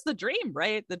 that is the dream,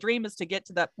 right? The dream is to get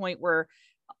to that point where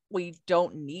we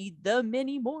don't need them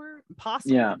anymore,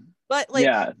 possibly. Yeah. But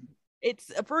like,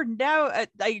 it's for now.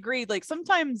 I agree. Like,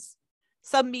 sometimes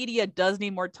some media does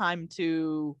need more time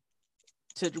to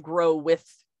grow with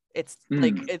its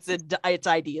like its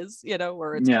ideas, you know,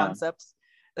 or its concepts.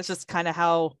 That's just kind of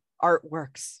how art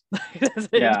works.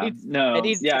 It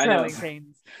needs growing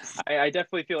pains. I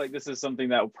definitely feel like this is something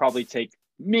that will probably take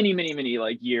many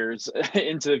like years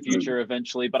into the future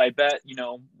eventually, but I bet, you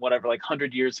know, whatever, like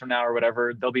 100 years from now or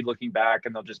whatever, they'll be looking back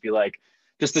and they'll just be like,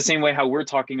 just the same way how we're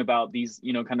talking about these,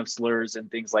 you know, kind of slurs and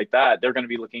things like that, they're going to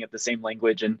be looking at the same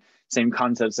language and same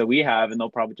concepts that we have, and they'll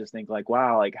probably just think like,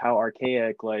 wow, like how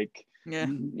archaic, like,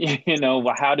 you know,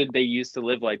 how did they used to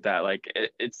live like that? Like,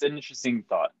 it's an interesting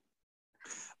thought.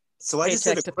 So I just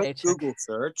did a quick Google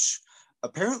search.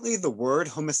 Apparently the word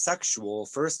homosexual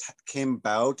first came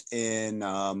about in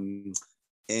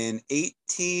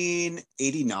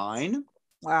 1889.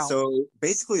 Wow. So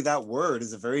basically that word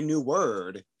is a very new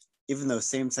word, even though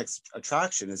same-sex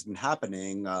attraction has been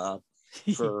happening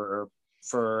for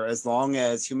as long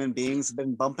as human beings have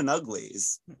been bumping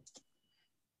uglies.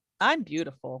 I'm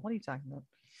beautiful. What are you talking about?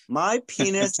 My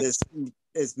penis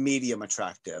is medium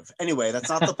attractive. Anyway, that's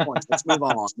not the point. Let's move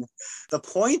on. The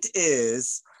point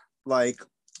is, like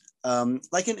in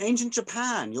ancient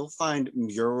Japan, you'll find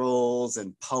murals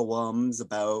and poems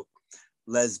about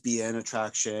lesbian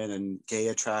attraction and gay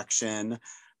attraction,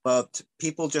 but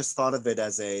people just thought of it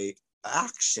as a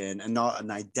action and not an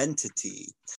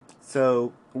identity.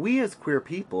 So we as queer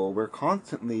people, we're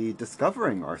constantly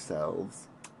discovering ourselves.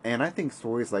 And I think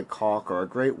stories like Cock are a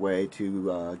great way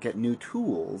to get new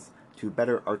tools to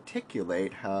better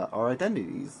articulate our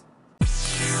identities.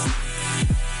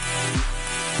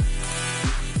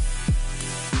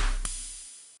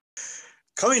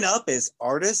 Coming up is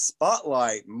Artist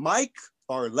Spotlight. Mike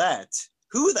Bartlett.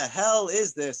 Who the hell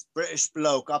is this British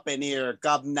bloke up in here?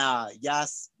 Governor.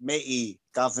 Yes, matey.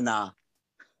 Governor.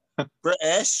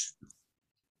 British.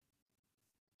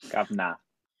 Governor.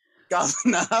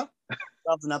 Governor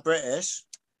British.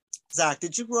 Zach,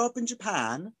 did you grow up in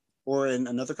Japan or in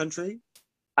another country?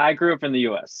 I grew up in the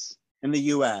US. In the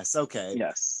US, okay.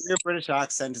 Yes. Your British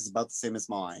accent is about the same as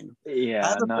mine.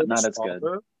 Yeah, not as good.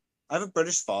 I have a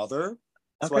British father,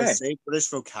 so I say British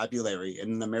vocabulary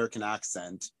in an American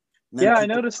accent. Yeah, I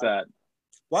noticed that.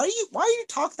 Why do you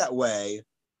talk that way?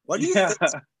 Why do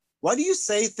you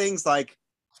say things like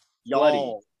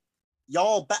y'all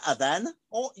better than,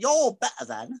 or y'all better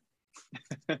than?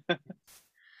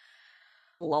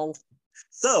 Lol.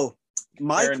 So,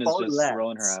 Mike Karen is just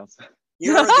rolling her house.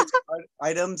 Here are the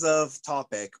items of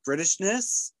topic: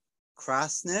 Britishness,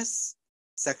 crassness,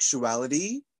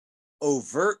 sexuality,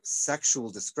 overt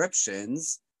sexual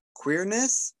descriptions,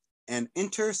 queerness, and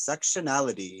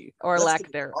intersectionality. Or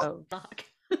lack thereof.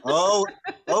 Oh,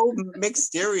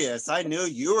 mysterious. I knew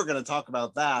you were going to talk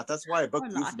about that. That's why I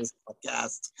booked you for this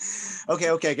podcast.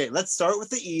 Okay. Let's start with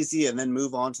the easy and then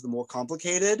move on to the more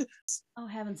complicated. Oh,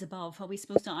 heavens above. Are we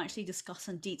supposed to actually discuss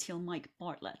in detail Mike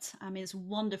Bartlett? I mean, it's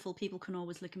wonderful. People can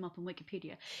always look him up on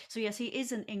Wikipedia. So yes, he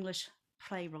is an English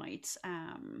playwright.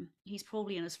 He's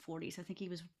probably in his 40s. I think he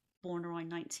was born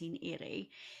around 1980.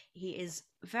 He is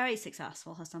very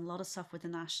successful, has done a lot of stuff with the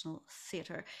National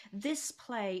Theatre. This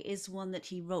play is one that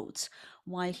he wrote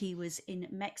while he was in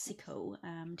Mexico,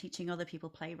 teaching other people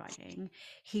playwriting.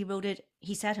 He wrote it,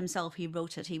 he said himself he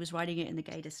wrote it, he was writing it in the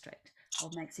gay district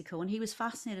of Mexico, and he was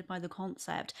fascinated by the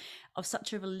concept of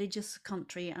such a religious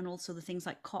country and also the things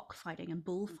like cockfighting and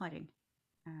bullfighting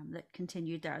that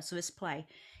continued there. So this play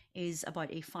is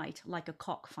about a fight, like a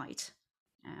cockfight.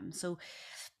 So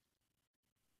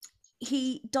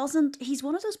he's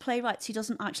one of those playwrights who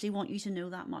doesn't actually want you to know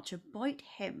that much about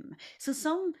him. So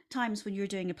sometimes when you're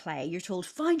doing a play, you're told,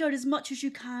 find out as much as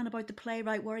you can about the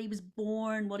playwright, where he was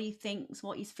born, what he thinks,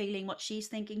 what he's feeling, what she's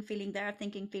thinking, feeling, they're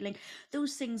thinking, feeling.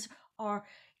 Those things are,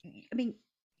 I mean,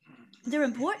 they're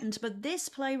important, but this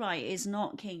playwright is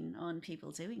not keen on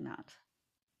people doing that.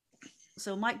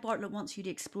 So Mike Bartlett wants you to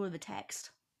explore the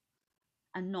text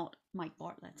and not Mike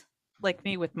Bartlett. Like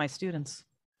me with my students.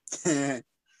 I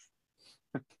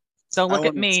Don't look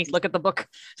at wanna me, see- look at the book.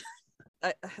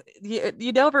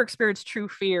 You never experience true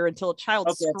fear until a child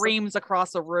Okay, so- screams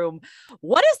across a room,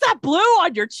 "What is that blue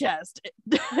on your chest?"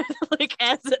 Like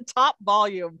as a top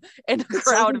volume in a Did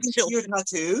crowd someone of get you your children.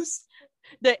 tattoos?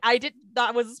 That I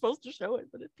wasn't supposed to show it,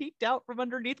 but it peeked out from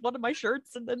underneath one of my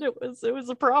shirts, and then it was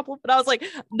a problem. But I was like,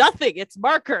 nothing, it's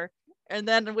marker. And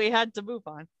then we had to move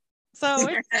on. So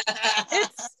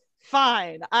it's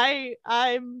fine.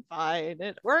 I'm fine.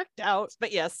 It worked out.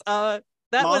 But yes, that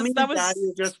Mommy was and Daddy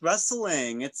are just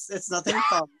wrestling. It's nothing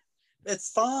fun.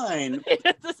 It's fine.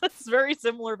 It's very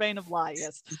similar vein of lie,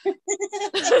 yes. You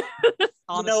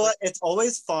Honestly. know what? It's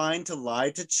always fine to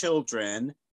lie to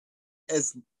children.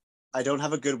 As I don't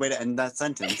have a good way to end that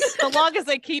sentence. So long as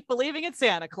they keep believing in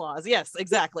Santa Claus. Yes,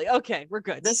 exactly. Okay, we're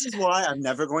good. This is why I'm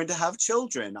never going to have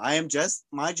children.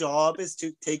 My job is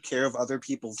to take care of other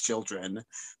people's children.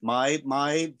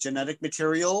 My genetic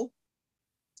material.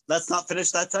 Let's not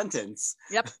finish that sentence.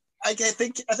 Yep. I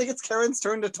think it's Karen's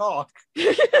turn to talk.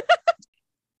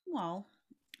 Well,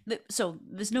 so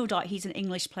there's no doubt he's an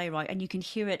English playwright, and you can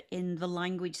hear it in the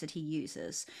language that he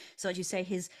uses. So as you say,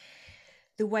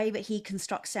 the way that he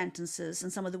constructs sentences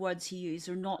and some of the words he uses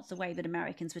are not the way that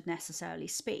Americans would necessarily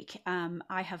speak.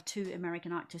 I have 2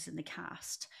 American actors in the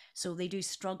cast, so they do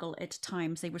struggle at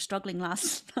times. They were struggling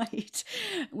last night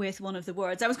with one of the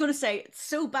words. I was going to say it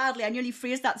so badly. I nearly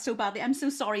phrased that so badly. I'm so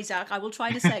sorry, Zach. I will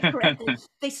try to say it correctly.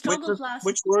 They struggled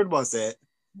Which word was it?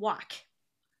 Whack.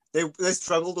 They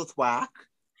struggled with whack.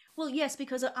 Well, yes,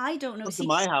 because I don't know. Come See, to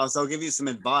my house, I'll give you some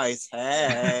advice.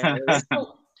 Hey.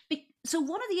 well, so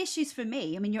one of the issues for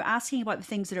me, I mean, you're asking about the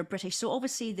things that are British. So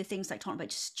obviously the things like talking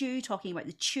about stew, talking about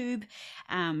the tube.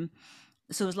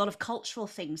 So there's a lot of cultural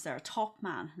things there. Top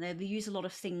man, they use a lot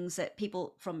of things that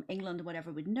people from England or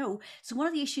whatever would know. So one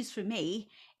of the issues for me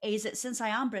is that since I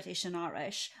am British and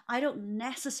Irish, I don't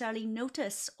necessarily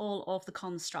notice all of the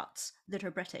constructs that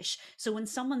are British. So when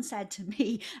someone said to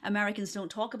me, Americans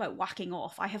don't talk about whacking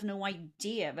off, I have no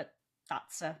idea that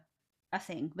that's a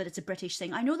thing, but it's a British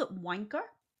thing. I know that wanker,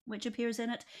 which appears in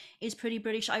it, is pretty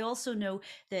British. I also know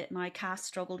that my cast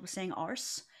struggled with saying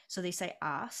arse, so they say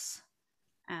ass.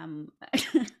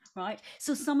 Right?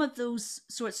 So some of those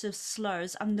sorts of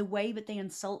slurs and the way that they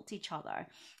insult each other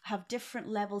have different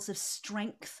levels of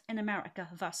strength in America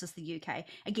versus the UK.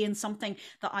 Again, something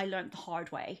that I learned the hard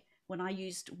way when I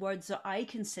used words that I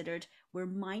considered were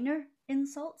minor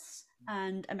insults,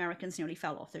 and Americans nearly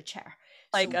fell off their chair.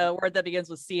 Like So- a word that begins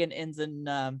with C and ends in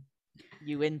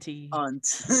UNT.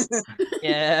 Aunt.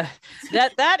 Yeah,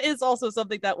 that is also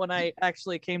something that when I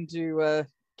actually came to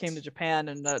Japan,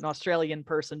 and an Australian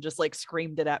person just like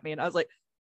screamed it at me, and I was like,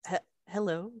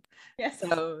 "Hello." Yes.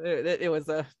 So it was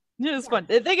fun.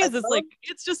 The thing is, I it's like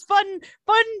it's just fun,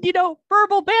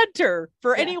 verbal banter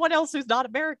for anyone else who's not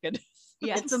American.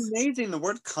 Yes. It's amazing. The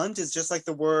word cunt is just like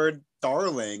the word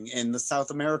darling in South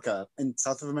of America.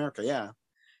 Yeah.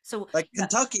 So Like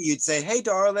Kentucky, you'd say, hey,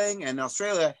 darling. And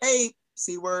Australia, hey,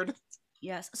 C word.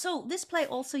 yes. So this play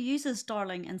also uses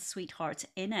darling and sweetheart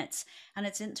in it. And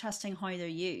it's interesting how they're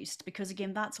used, because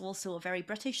again, that's also a very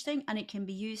British thing, and it can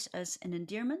be used as an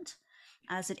endearment,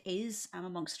 as it is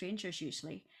amongst strangers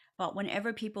usually. But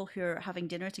whenever people who are having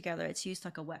dinner together, it's used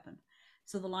like a weapon.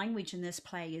 So the language in this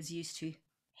play is used to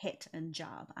hit and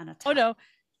jab and attack. Oh no,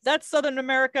 that's Southern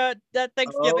America. That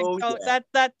Thanksgiving. Oh, yeah.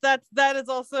 That is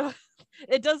also.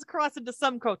 It does cross into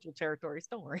some cultural territories.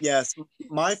 Don't worry. Yes,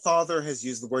 my father has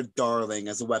used the word darling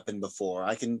as a weapon before.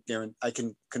 I can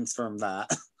confirm that.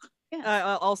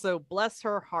 Yeah. Also, bless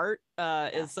her heart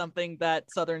is something that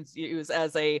Southerns use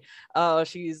as a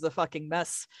she's the fucking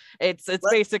mess. It's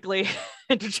basically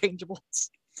interchangeable.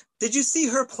 Did you see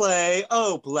her play?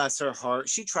 Oh, bless her heart.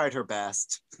 She tried her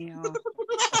best. Yeah.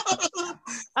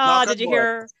 Knock Did on you wood.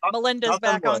 hear Melinda's knock on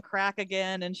back on wood. crack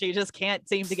again, and she just can't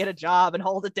seem to get a job and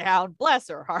hold it down. Bless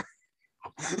her heart.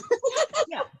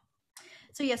 Yeah.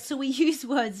 So yes, so we use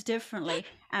words differently.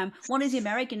 One of the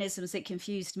Americanisms that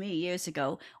confused me years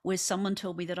ago was someone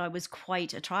told me that I was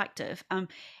quite attractive.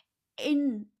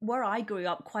 In where I grew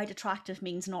up, quite attractive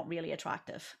means not really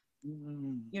attractive.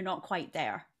 You're not quite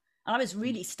there. And I was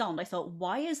really stunned. I thought,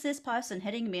 why is this person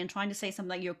hitting me and trying to say something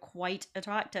like you're quite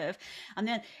attractive? And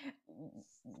then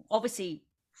obviously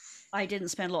I didn't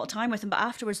spend a lot of time with them, but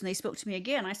afterwards when they spoke to me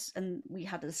again, and we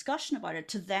had a discussion about it,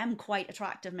 to them quite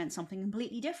attractive meant something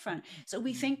completely different. So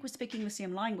we think we're speaking the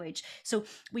same language. So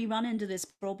we run into this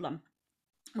problem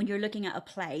when you're looking at a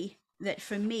play, that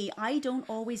for me, I don't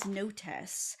always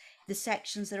notice the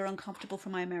sections that are uncomfortable for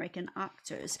my American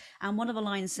actors. And one of the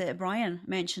lines that Brian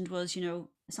mentioned was,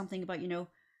 something about,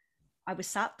 I was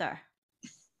sat there.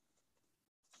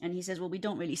 And he says, well, we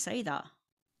don't really say that.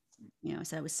 I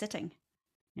said I was sitting.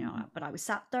 But I was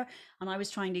sat there, and I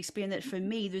was trying to explain that for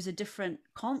me, there's a different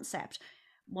concept.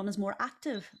 One is more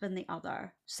active than the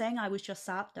other. Saying I was just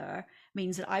sat there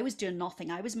means that I was doing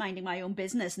nothing. I was minding my own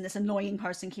business, and this annoying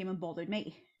person came and bothered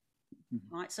me.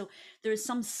 Right? So there's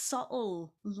some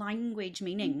subtle language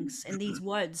meanings in these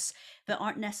words that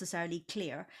aren't necessarily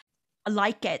clear. I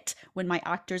like it when my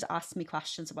actors ask me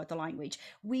questions about the language.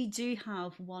 We do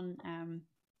have one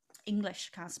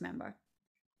English cast member,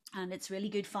 and it's really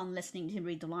good fun listening to him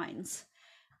read the lines,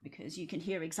 because you can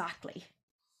hear exactly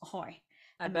how.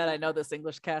 I bet I know this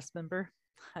English cast member.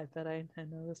 I bet I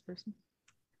know this person.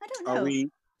 I don't know.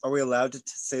 Are we allowed to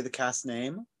say the cast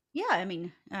name? Yeah,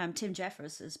 Tim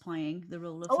Jeffers is playing the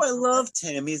role of. Oh, I love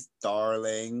Tim. He's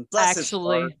darling. Bless his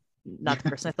heart. Actually, not the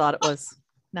person I thought it was.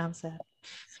 Now I'm sad.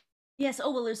 Yes.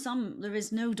 Oh well, there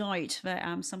is no doubt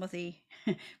that some of the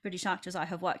British actors I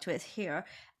have worked with here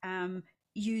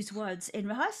use words in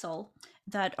rehearsal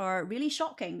that are really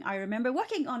shocking. I remember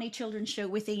working on a children's show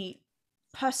with a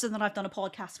person that I've done a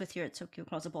podcast with here at Tokyo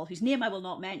Closet Ball, whose name I will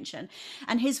not mention,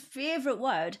 and his favorite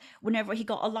word whenever he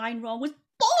got a line wrong was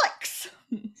bollocks.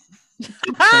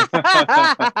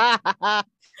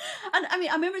 And I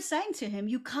remember saying to him,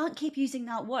 you can't keep using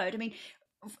that word.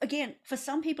 Again, for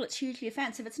some people it's hugely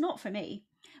offensive. It's not for me.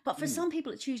 But for some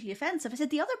people, it's hugely offensive. I said,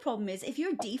 the other problem is, if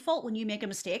your default when you make a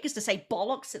mistake is to say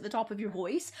bollocks at the top of your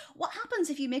voice, what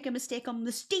happens if you make a mistake on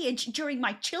the stage during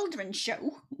my children's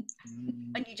show?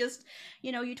 And you just,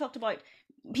 you talked about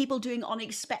people doing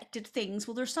unexpected things.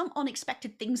 Well, there's some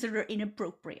unexpected things that are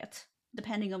inappropriate,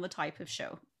 depending on the type of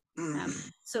show.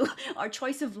 So our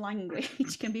choice of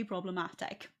language can be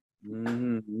problematic.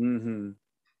 Well,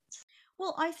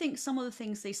 I think some of the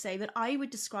things they say that I would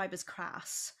describe as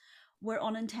crass were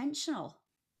unintentional.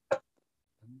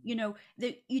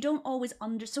 That you don't always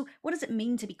so what does it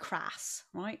mean to be crass,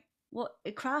 right? Well,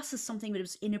 crass is something that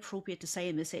was inappropriate to say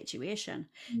in this situation.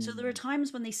 So there are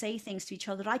times when they say things to each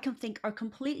other that I can think are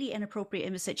completely inappropriate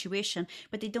in the situation,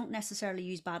 but they don't necessarily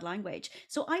use bad language.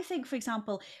 So I think, for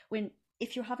example,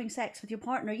 if you're having sex with your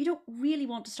partner, you don't really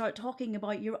want to start talking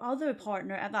about your other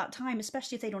partner at that time,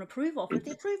 especially if they don't approve of it. If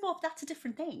they approve of, that's a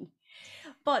different thing.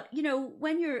 But,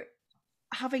 when you're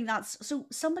having that, so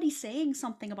somebody saying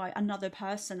something about another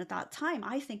person at that time,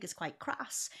 I think is quite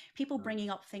crass. People bringing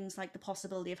up things like the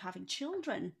possibility of having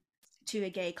children to a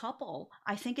gay couple,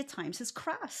 I think at times is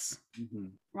crass.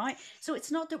 Right? So it's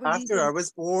not that we're After I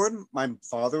was born, my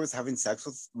father was having sex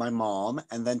with my mom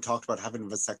and then talked about having a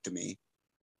vasectomy.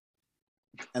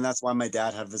 And that's why my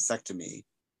dad had a vasectomy,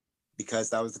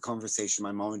 because that was the conversation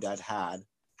my mom and dad had,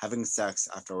 having sex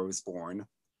after I was born.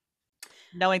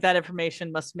 Knowing that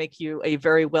information must make you a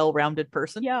very well-rounded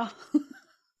person. Yeah.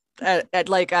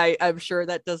 I'm sure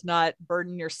that does not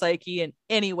burden your psyche in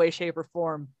any way, shape, or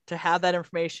form to have that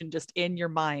information just in your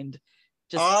mind.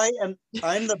 I'm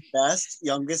the best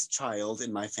youngest child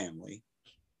in my family.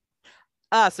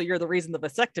 So you're the reason the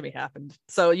vasectomy happened.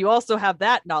 So you also have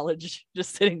that knowledge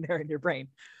just sitting there in your brain.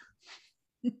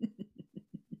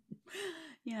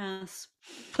 Yes.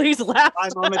 Please laugh. Hi,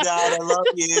 Mom and Dad. I love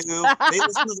you. They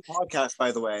listen to the podcast,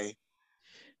 by the way.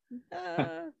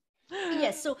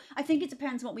 Yes, so I think it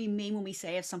depends what we mean when we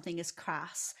say if something is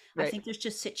crass. Right. I think there's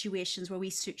just situations where we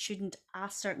shouldn't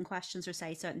ask certain questions or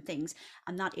say certain things,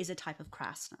 and that is a type of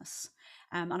crassness.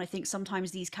 And I think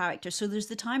sometimes these characters, so there's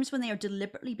the times when they are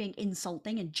deliberately being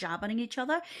insulting and jabbing each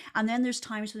other, and then there's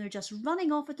times when they're just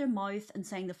running off with their mouth and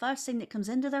saying the first thing that comes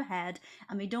into their head,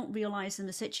 and they don't realize in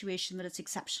the situation that it's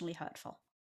exceptionally hurtful.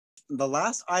 The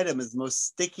last item is the most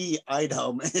sticky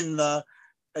item in the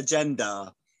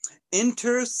agenda.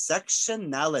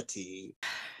 Intersectionality.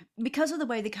 Because of the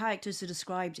way the characters are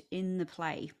described in the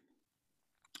play,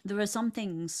 there are some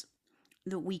things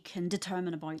that we can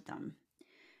determine about them.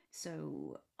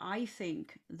 So I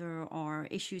think there are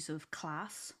issues of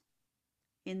class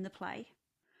in the play,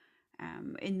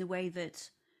 in the way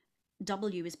that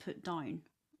W is put down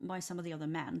by some of the other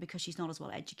men because she's not as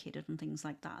well educated and things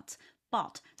like that.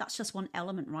 But that's just one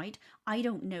element, right? I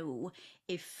don't know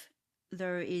if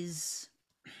there is...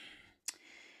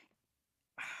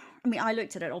 I mean, I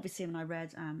looked at it obviously when I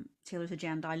read Taylor's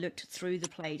Agenda. I looked through the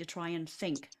play to try and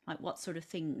think like what sort of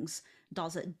things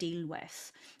does it deal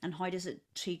with, and how does it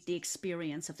treat the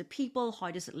experience of the people? How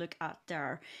does it look at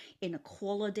their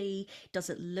inequality? Does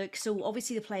it look so?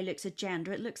 Obviously, the play looks at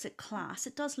gender. It looks at class.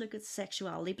 It does look at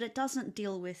sexuality, but it doesn't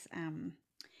deal with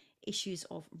issues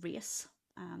of race.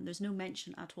 There's no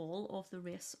mention at all of the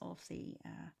race of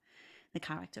the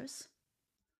characters.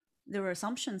 There are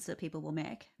assumptions that people will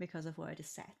make because of where it is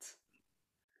set.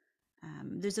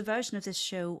 There's a version of this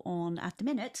show on at the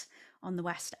minute on the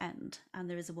West End, and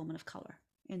there is a woman of colour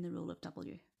in the role of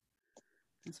W,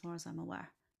 as far as I'm aware.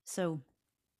 So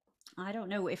I don't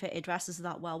know if it addresses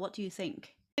that well. What do you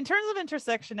think? In terms of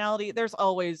intersectionality, there's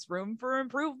always room for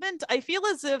improvement. I feel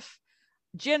as if,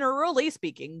 generally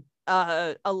speaking,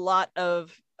 a lot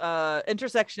of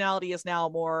intersectionality is now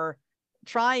more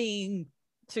trying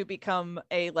to become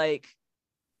a like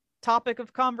topic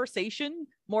of conversation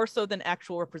more so than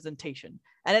actual representation,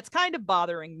 and it's kind of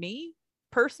bothering me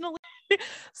personally.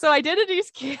 So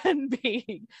identities can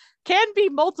be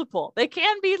multiple. They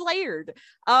can be layered.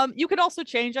 You can also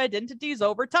change identities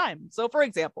over time. So for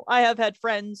example, I have had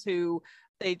friends who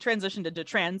they transitioned into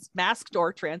trans masked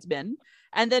or trans men,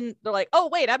 and then they're like, oh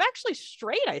wait, I'm actually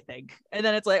straight, I think. And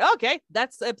then it's like, okay,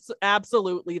 that's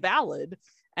absolutely valid.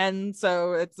 And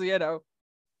so it's, you know,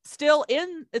 still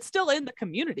in the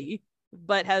community,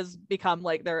 but has become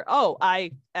like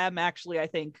I am actually, I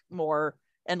think, more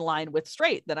in line with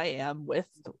straight than I am with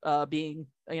being,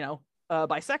 you know,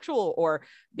 bisexual or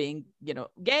being, you know,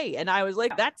 gay. And I was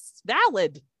like, that's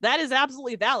valid. That is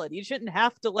absolutely valid. You shouldn't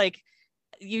have to like,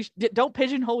 don't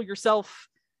pigeonhole yourself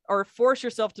or force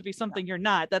yourself to be something you're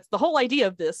not. That's the whole idea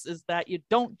of this, is that you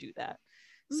don't do that.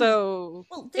 So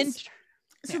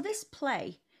this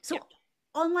play,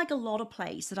 unlike a lot of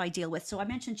plays that I deal with, so I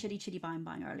mentioned Chitty Chitty Bang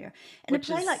Bang earlier. In which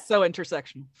a play is like so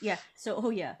intersectional. Yeah. So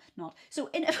So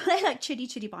in a play like Chitty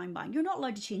Chitty Bang Bang, you're not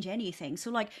allowed to change anything.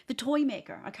 So like the toy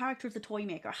maker, a character of the toy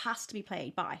maker has to be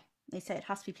played by. They say it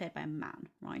has to be played by a man,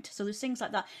 right? So there's things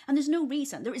like that, and there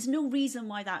is no reason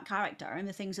why that character and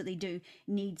the things that they do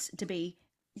needs to be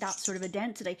that sort of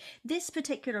identity. This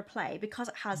particular play, because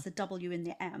it has the W and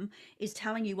the M, is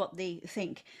telling you what they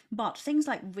think. But things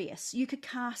like race, you could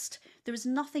cast. There is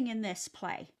nothing in this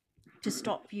play to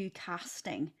stop you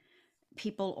casting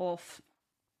people of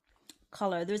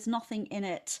color. There's nothing in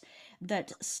it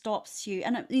that stops you.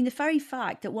 And I mean, the very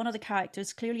fact that one of the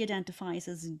characters clearly identifies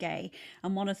as gay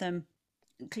and one of them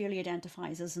clearly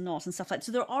identifies as not, and stuff like that.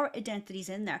 So there are identities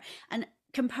in there. And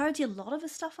compared to a lot of the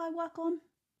stuff I work on,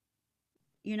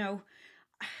 you know,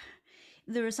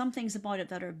 there are some things about it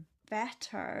that are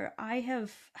better. I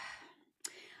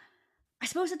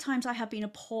suppose at times I have been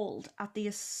appalled at the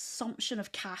assumption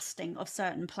of casting of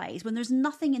certain plays when there's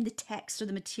nothing in the text or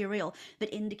the material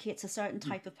that indicates a certain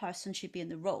type of person should be in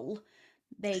the role.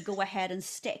 They go ahead and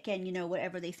stick in, you know,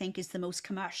 whatever they think is the most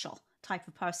commercial type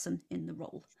of person in the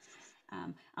role.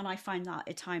 And I find that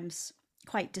at times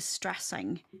quite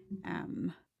distressing.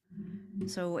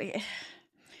 So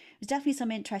there's definitely some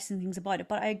interesting things about it,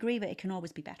 but I agree that it can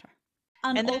always be better.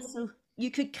 And also, you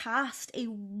could cast a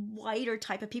wider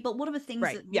type of people. One of the things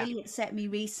that really upset me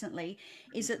recently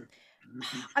is that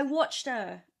I watched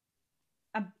a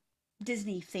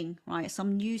Disney thing, right?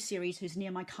 Some new series whose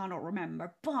name I cannot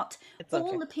remember, but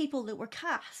all the people that were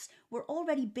cast were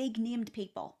already big named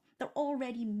people. They're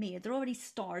already made, they're already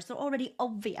stars, they're already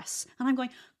obvious. And I'm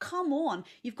going, come on,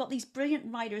 you've got these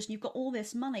brilliant writers and you've got all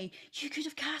this money. You could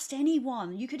have cast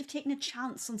anyone. You could have taken a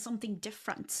chance on something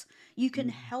different. You can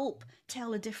help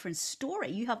tell a different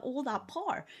story. You have all that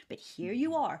power. But here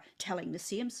you are telling the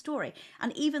same story.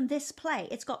 And even this play,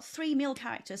 it's got 3 male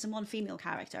characters and 1 female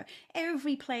character.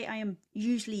 Every play I am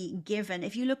usually given,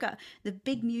 if you look at the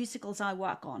big musicals I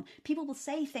work on, people will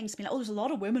say things to me like, oh, there's a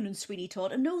lot of women in Sweeney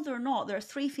Todd. And no, they're not. There are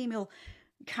 3 female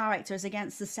characters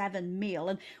against the 7 male,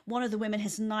 and one of the women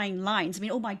has 9 lines. I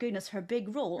mean, oh my goodness, her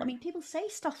big role. I mean, people say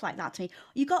stuff like that to me.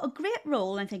 You got a great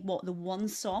role, and I think, what, the 1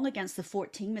 song against the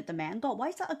 14 that the men got? Why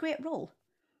is that a great role?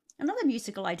 Another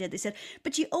musical I did, they said,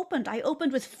 but I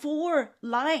opened with 4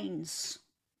 lines.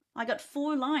 I got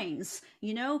 4 lines,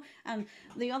 you know, and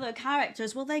the other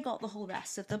characters, well, they got the whole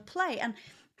rest of the play. And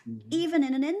even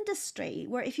in an industry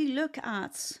where, if you look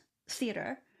at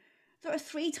theatre, there are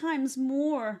 3 times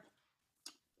more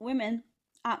women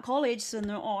at college than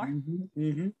there are.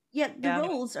 Yet the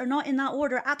roles are not in that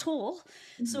order at all.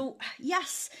 So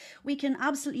yes, we can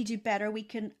absolutely do better. We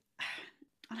can,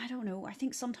 and I don't know, I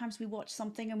think sometimes we watch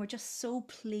something and we're just so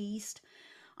pleased.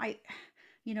 I've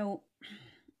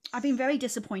been very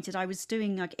disappointed. I was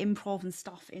doing like improv and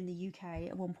stuff in the UK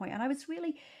at one point, and I was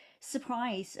really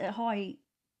surprised at how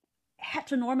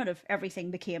heteronormative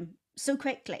everything became so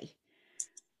quickly.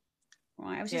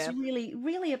 Right, I was just really,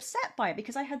 really upset by it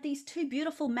because I had these two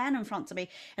beautiful men in front of me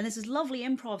and there's this lovely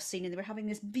improv scene and they were having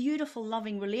this beautiful,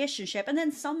 loving relationship. And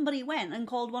then somebody went and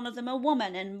called one of them a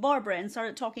woman and Barbara and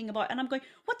started talking about, and I'm going,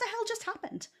 what the hell just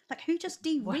happened? Like, who just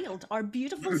derailed our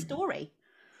beautiful story?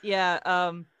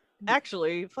 Yeah.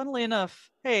 Actually, funnily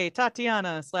enough, hey,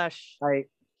 Tatiana / Right.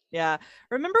 yeah.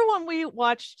 Remember when we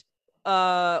watched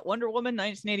Wonder Woman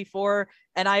 1984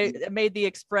 and I made the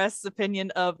express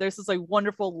opinion of there's this like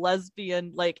wonderful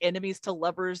lesbian like enemies to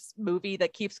lovers movie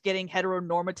that keeps getting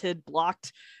heteronormated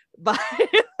blocked by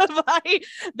by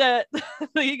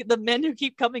the men who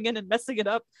keep coming in and messing it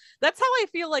up. That's how I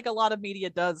feel like a lot of media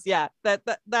does. Yeah,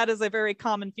 that is a very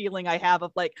common feeling I have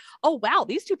of like, oh wow,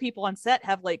 these two people on set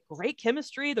have like great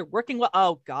chemistry, they're working well.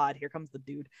 Oh god, here comes the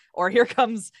dude, or here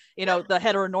comes, you know, the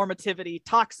heteronormativity,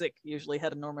 toxic usually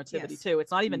heteronormativity too.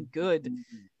 It's not even good.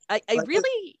 I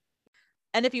really,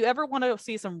 and if you ever want to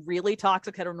see some really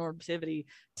toxic heteronormativity,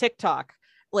 TikTok,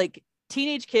 like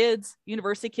teenage kids,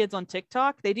 university kids on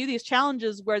TikTok, they do these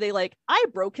challenges where they like, I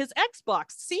broke his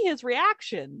Xbox, see his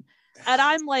reaction. And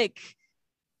I'm like,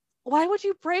 why would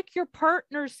you break your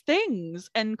partner's things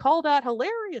and call that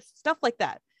hilarious? Stuff like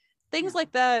that. Things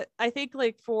like that. I think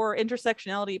like for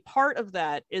intersectionality, part of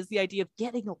that is the idea of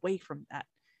getting away from that,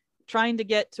 trying to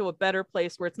get to a better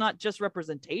place where it's not just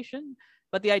representation,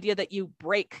 but the idea that you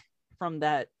break from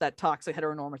that toxic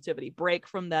heteronormativity, break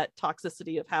from that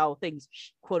toxicity of how things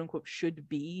quote unquote should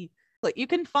be. Like you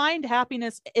can find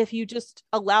happiness if you just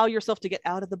allow yourself to get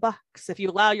out of the box, if you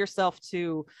allow yourself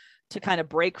to kind of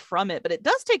break from it. But it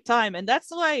does take time, and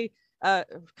that's why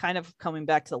kind of coming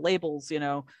back to the labels, you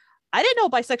know, I didn't know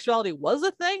bisexuality was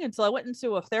a thing until I went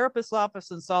into a therapist's office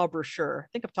and saw a brochure. I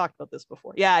think I've talked about this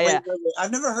before. Yeah. Wait.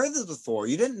 I've never heard this before.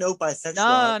 You didn't know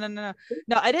bisexuality?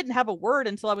 No, I didn't have a word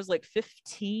until I was like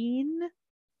 15.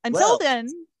 Until then,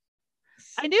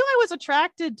 I knew I was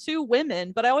attracted to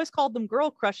women, but I always called them girl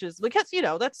crushes because, you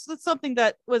know, that's something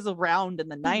that was around in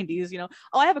the 90s, you know.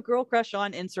 Oh, I have a girl crush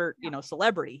on insert, you know,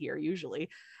 celebrity here usually.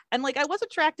 And like I was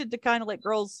attracted to kind of like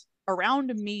girls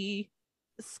around me,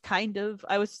 kind of.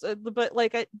 I was but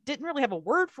like I didn't really have a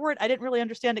word for it. I didn't really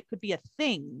understand it could be a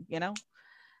thing, you know.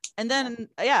 And then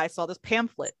I saw this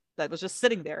pamphlet that was just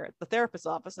sitting there at the therapist's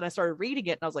office and I started reading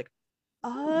it and I was like,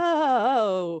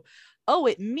 oh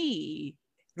it me.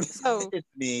 So It's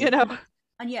me. you know.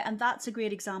 And that's a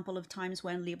great example of times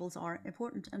when labels are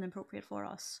important and appropriate for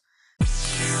us.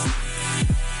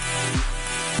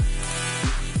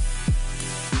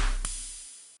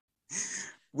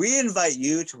 We invite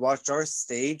you to watch our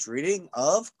stage reading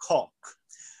of Caulk,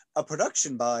 a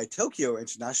production by Tokyo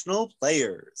International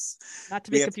Players. Not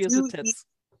to be confused with tits.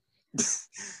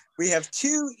 We have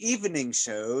 2 evening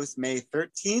shows, May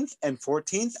 13th and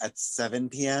 14th at 7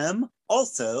 p.m.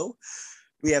 Also,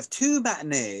 we have 2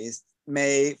 matinees,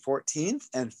 May 14th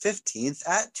and 15th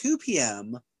at 2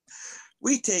 p.m.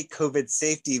 We take COVID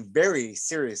safety very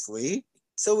seriously,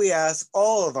 so we ask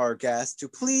all of our guests to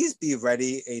please be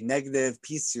ready a negative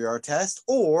PCR test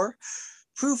or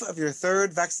proof of your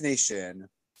 3rd vaccination.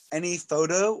 Any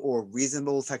photo or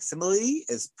reasonable facsimile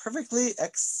is perfectly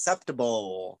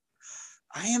acceptable.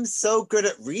 I am so good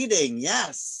at reading.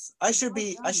 Yes, I should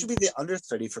be the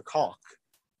understudy for Caulk.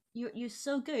 You're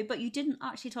so good, but you didn't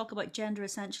actually talk about gender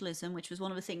essentialism, which was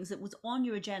one of the things that was on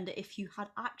your agenda. If you had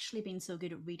actually been so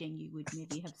good at reading, you would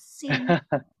maybe have seen.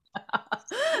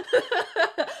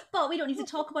 But we don't need to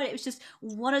talk about it. It was just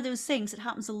one of those things that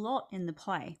happens a lot in the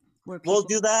play. We'll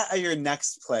do that at your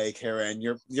next play, Karen.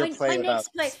 Your play about...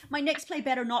 My next play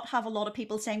better not have a lot of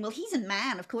people saying, well, he's a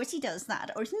man, of course he does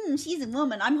that, or she's a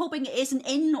woman. I'm hoping it isn't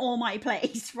in all my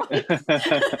plays, right?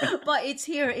 But it's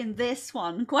here in this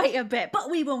one quite a bit. But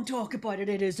we won't talk about it.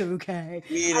 It is okay.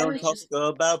 We don't talk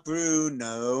about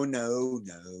Bruno. No.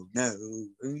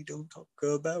 We don't talk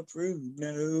about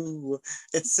Bruno.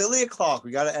 It's silly o'clock. We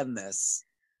got to end this.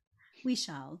 We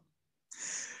shall.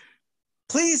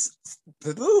 Please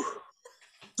follow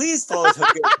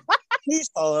Tokyo. Please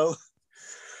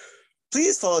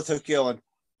follow Tokyo on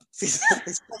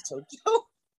Tokyo.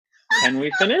 Can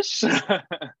we finish? Please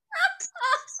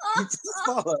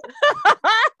follow.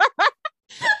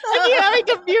 I keep having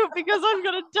to mute because I'm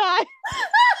gonna die.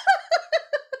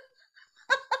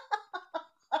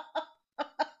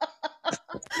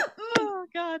 Oh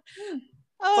God.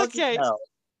 Okay.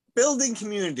 Building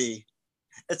community.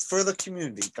 It's for the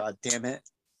community. God damn it.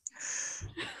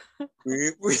 I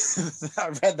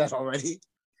read that already.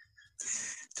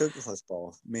 Tokyo Plus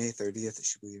Ball, May 30th. It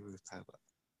should be with Pablo.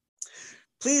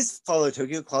 Please follow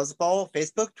Tokyo Closet Ball,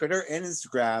 Facebook, Twitter, and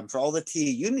Instagram for all the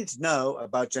tea you need to know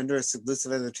about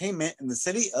gender-exclusive entertainment in the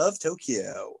city of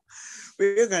Tokyo.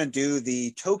 We're going to do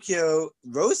the Tokyo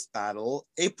Roast Battle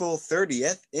April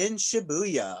 30th in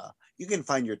Shibuya. You can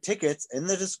find your tickets in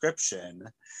the description.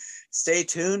 Stay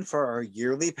tuned for our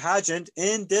yearly pageant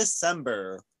in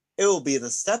December. It will be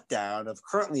the step down of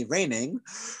currently reigning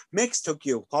Mixed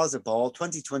Tokyo Closet Ball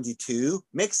 2022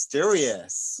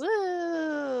 Mixterious.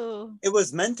 Woo! It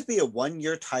was meant to be a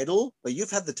 1-year title, but you've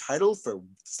had the title for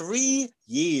 3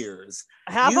 years.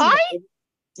 Have I?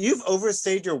 You've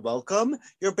overstayed your welcome.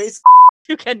 You're basically...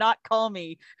 You cannot call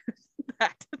me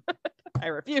that. I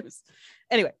refuse.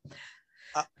 Anyway.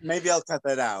 Maybe I'll cut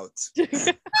that out.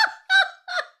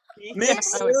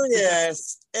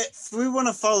 Mixterious. If we want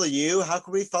to follow you, how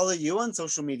can we follow you on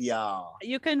social media?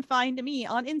 You can find me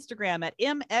on Instagram at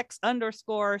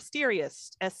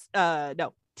mx_Terious.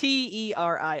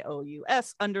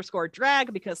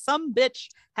 TERIOUS_drag, because some bitch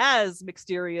has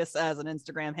Mixterious as an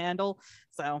Instagram handle.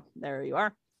 So there you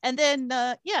are. And then,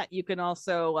 you can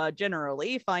also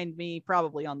generally find me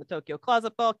probably on the Tokyo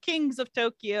Closet Ball, Kings of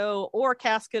Tokyo, or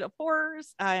Casket of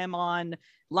Horrors. I am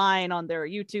online on their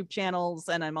YouTube channels,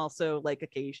 and I'm also like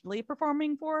occasionally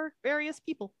performing for various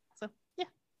people. So, yeah.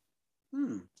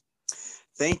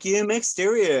 Thank you,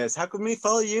 Mixterious. How can we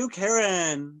follow you,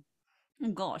 Karen? Oh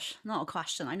gosh, not a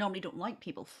question. I normally don't like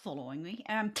people following me.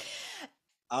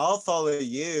 I'll follow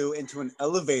you into an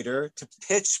elevator to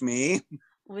pitch me.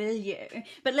 Will you?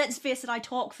 But let's face it, I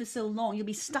talk for so long, you'll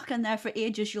be stuck in there for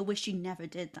ages. You'll wish you never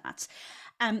did that.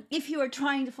 If you are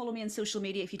trying to follow me on social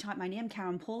media, if you type my name,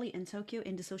 Karen Pauly, in Tokyo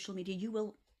into social media,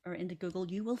 or into Google,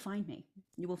 you will find me.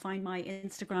 You will find my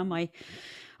Instagram, my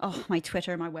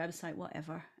Twitter, my website,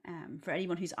 whatever. For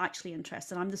anyone who's actually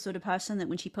interested, I'm the sort of person that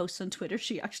when she posts on Twitter,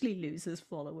 she actually loses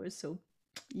followers. So,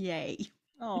 yay!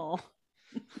 Oh.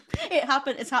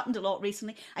 It's happened a lot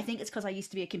recently. I think it's because I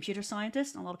used to be a computer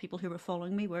scientist, and a lot of people who were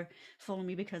following me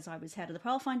because I was head of the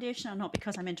Pearl Foundation and not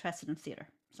because I'm interested in theater.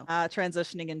 So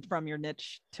transitioning in from your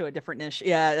niche to a different niche.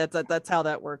 Yeah, that's how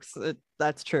that works.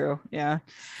 That's true. Yeah.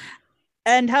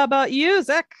 And how about you,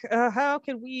 Zach? How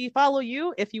can we follow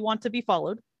you if you want to be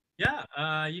followed? Yeah,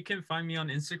 you can find me on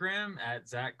Instagram at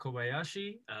Zach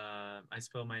Kobayashi. I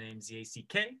spell my name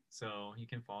Z-A-C-K, so you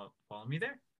can follow me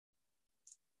there.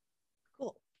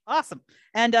 Cool. Awesome.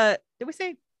 And did we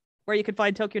say where you can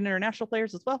find Tokyo International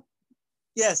Players as well?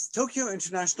 Yes, Tokyo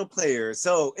International Players.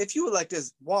 So if you would like to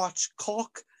watch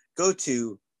Caulk, go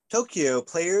to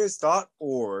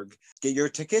tokyoplayers.org. Get your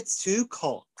tickets to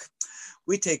Caulk.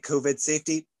 We take COVID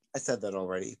safety. I said that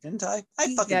already, didn't I?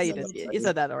 You did. You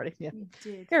said that already. Yeah. you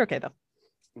did. You're okay though.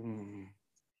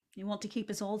 You want to keep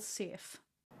us all safe.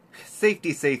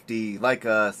 Safety, like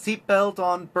a seatbelt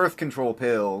on birth control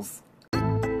pills.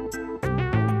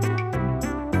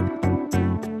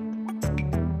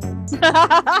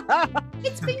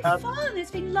 It's been fun.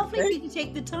 It's been lovely for you to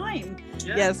take the time.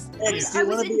 Yeah. Yes. Thanks. Do you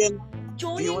want to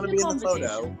be in the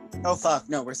photo? Oh fuck,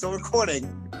 no, we're still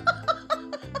recording.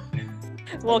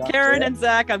 Well, Karen and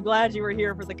Zach, I'm glad you were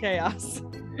here for the chaos.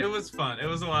 It was fun. It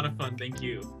was a lot of fun. Thank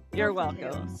you. You're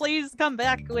welcome. Please come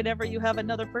back whenever you have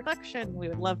another production. We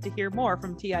would love to hear more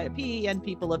from TIP and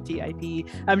people of TIP.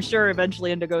 I'm sure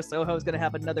eventually Indigo Soho is going to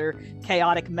have another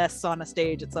chaotic mess on a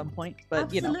stage at some point. But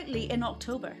absolutely, in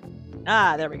October.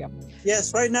 There we go.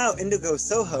 Yes, right now, Indigo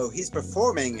Soho, he's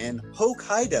performing in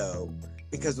Hokkaido.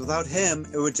 Because without him,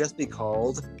 it would just be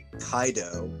called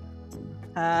Kaido.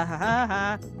 Ha ha ha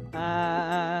ha.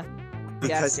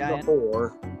 Because yes, you're a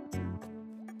whore.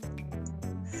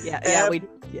 Yeah.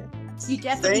 You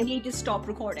definitely need to stop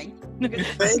recording.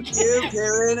 Thank you,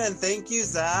 Karen, and thank you,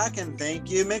 Zach, and thank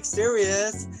you,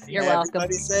 Mixterious. You're welcome.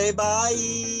 Everybody say bye.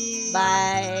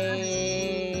 Bye.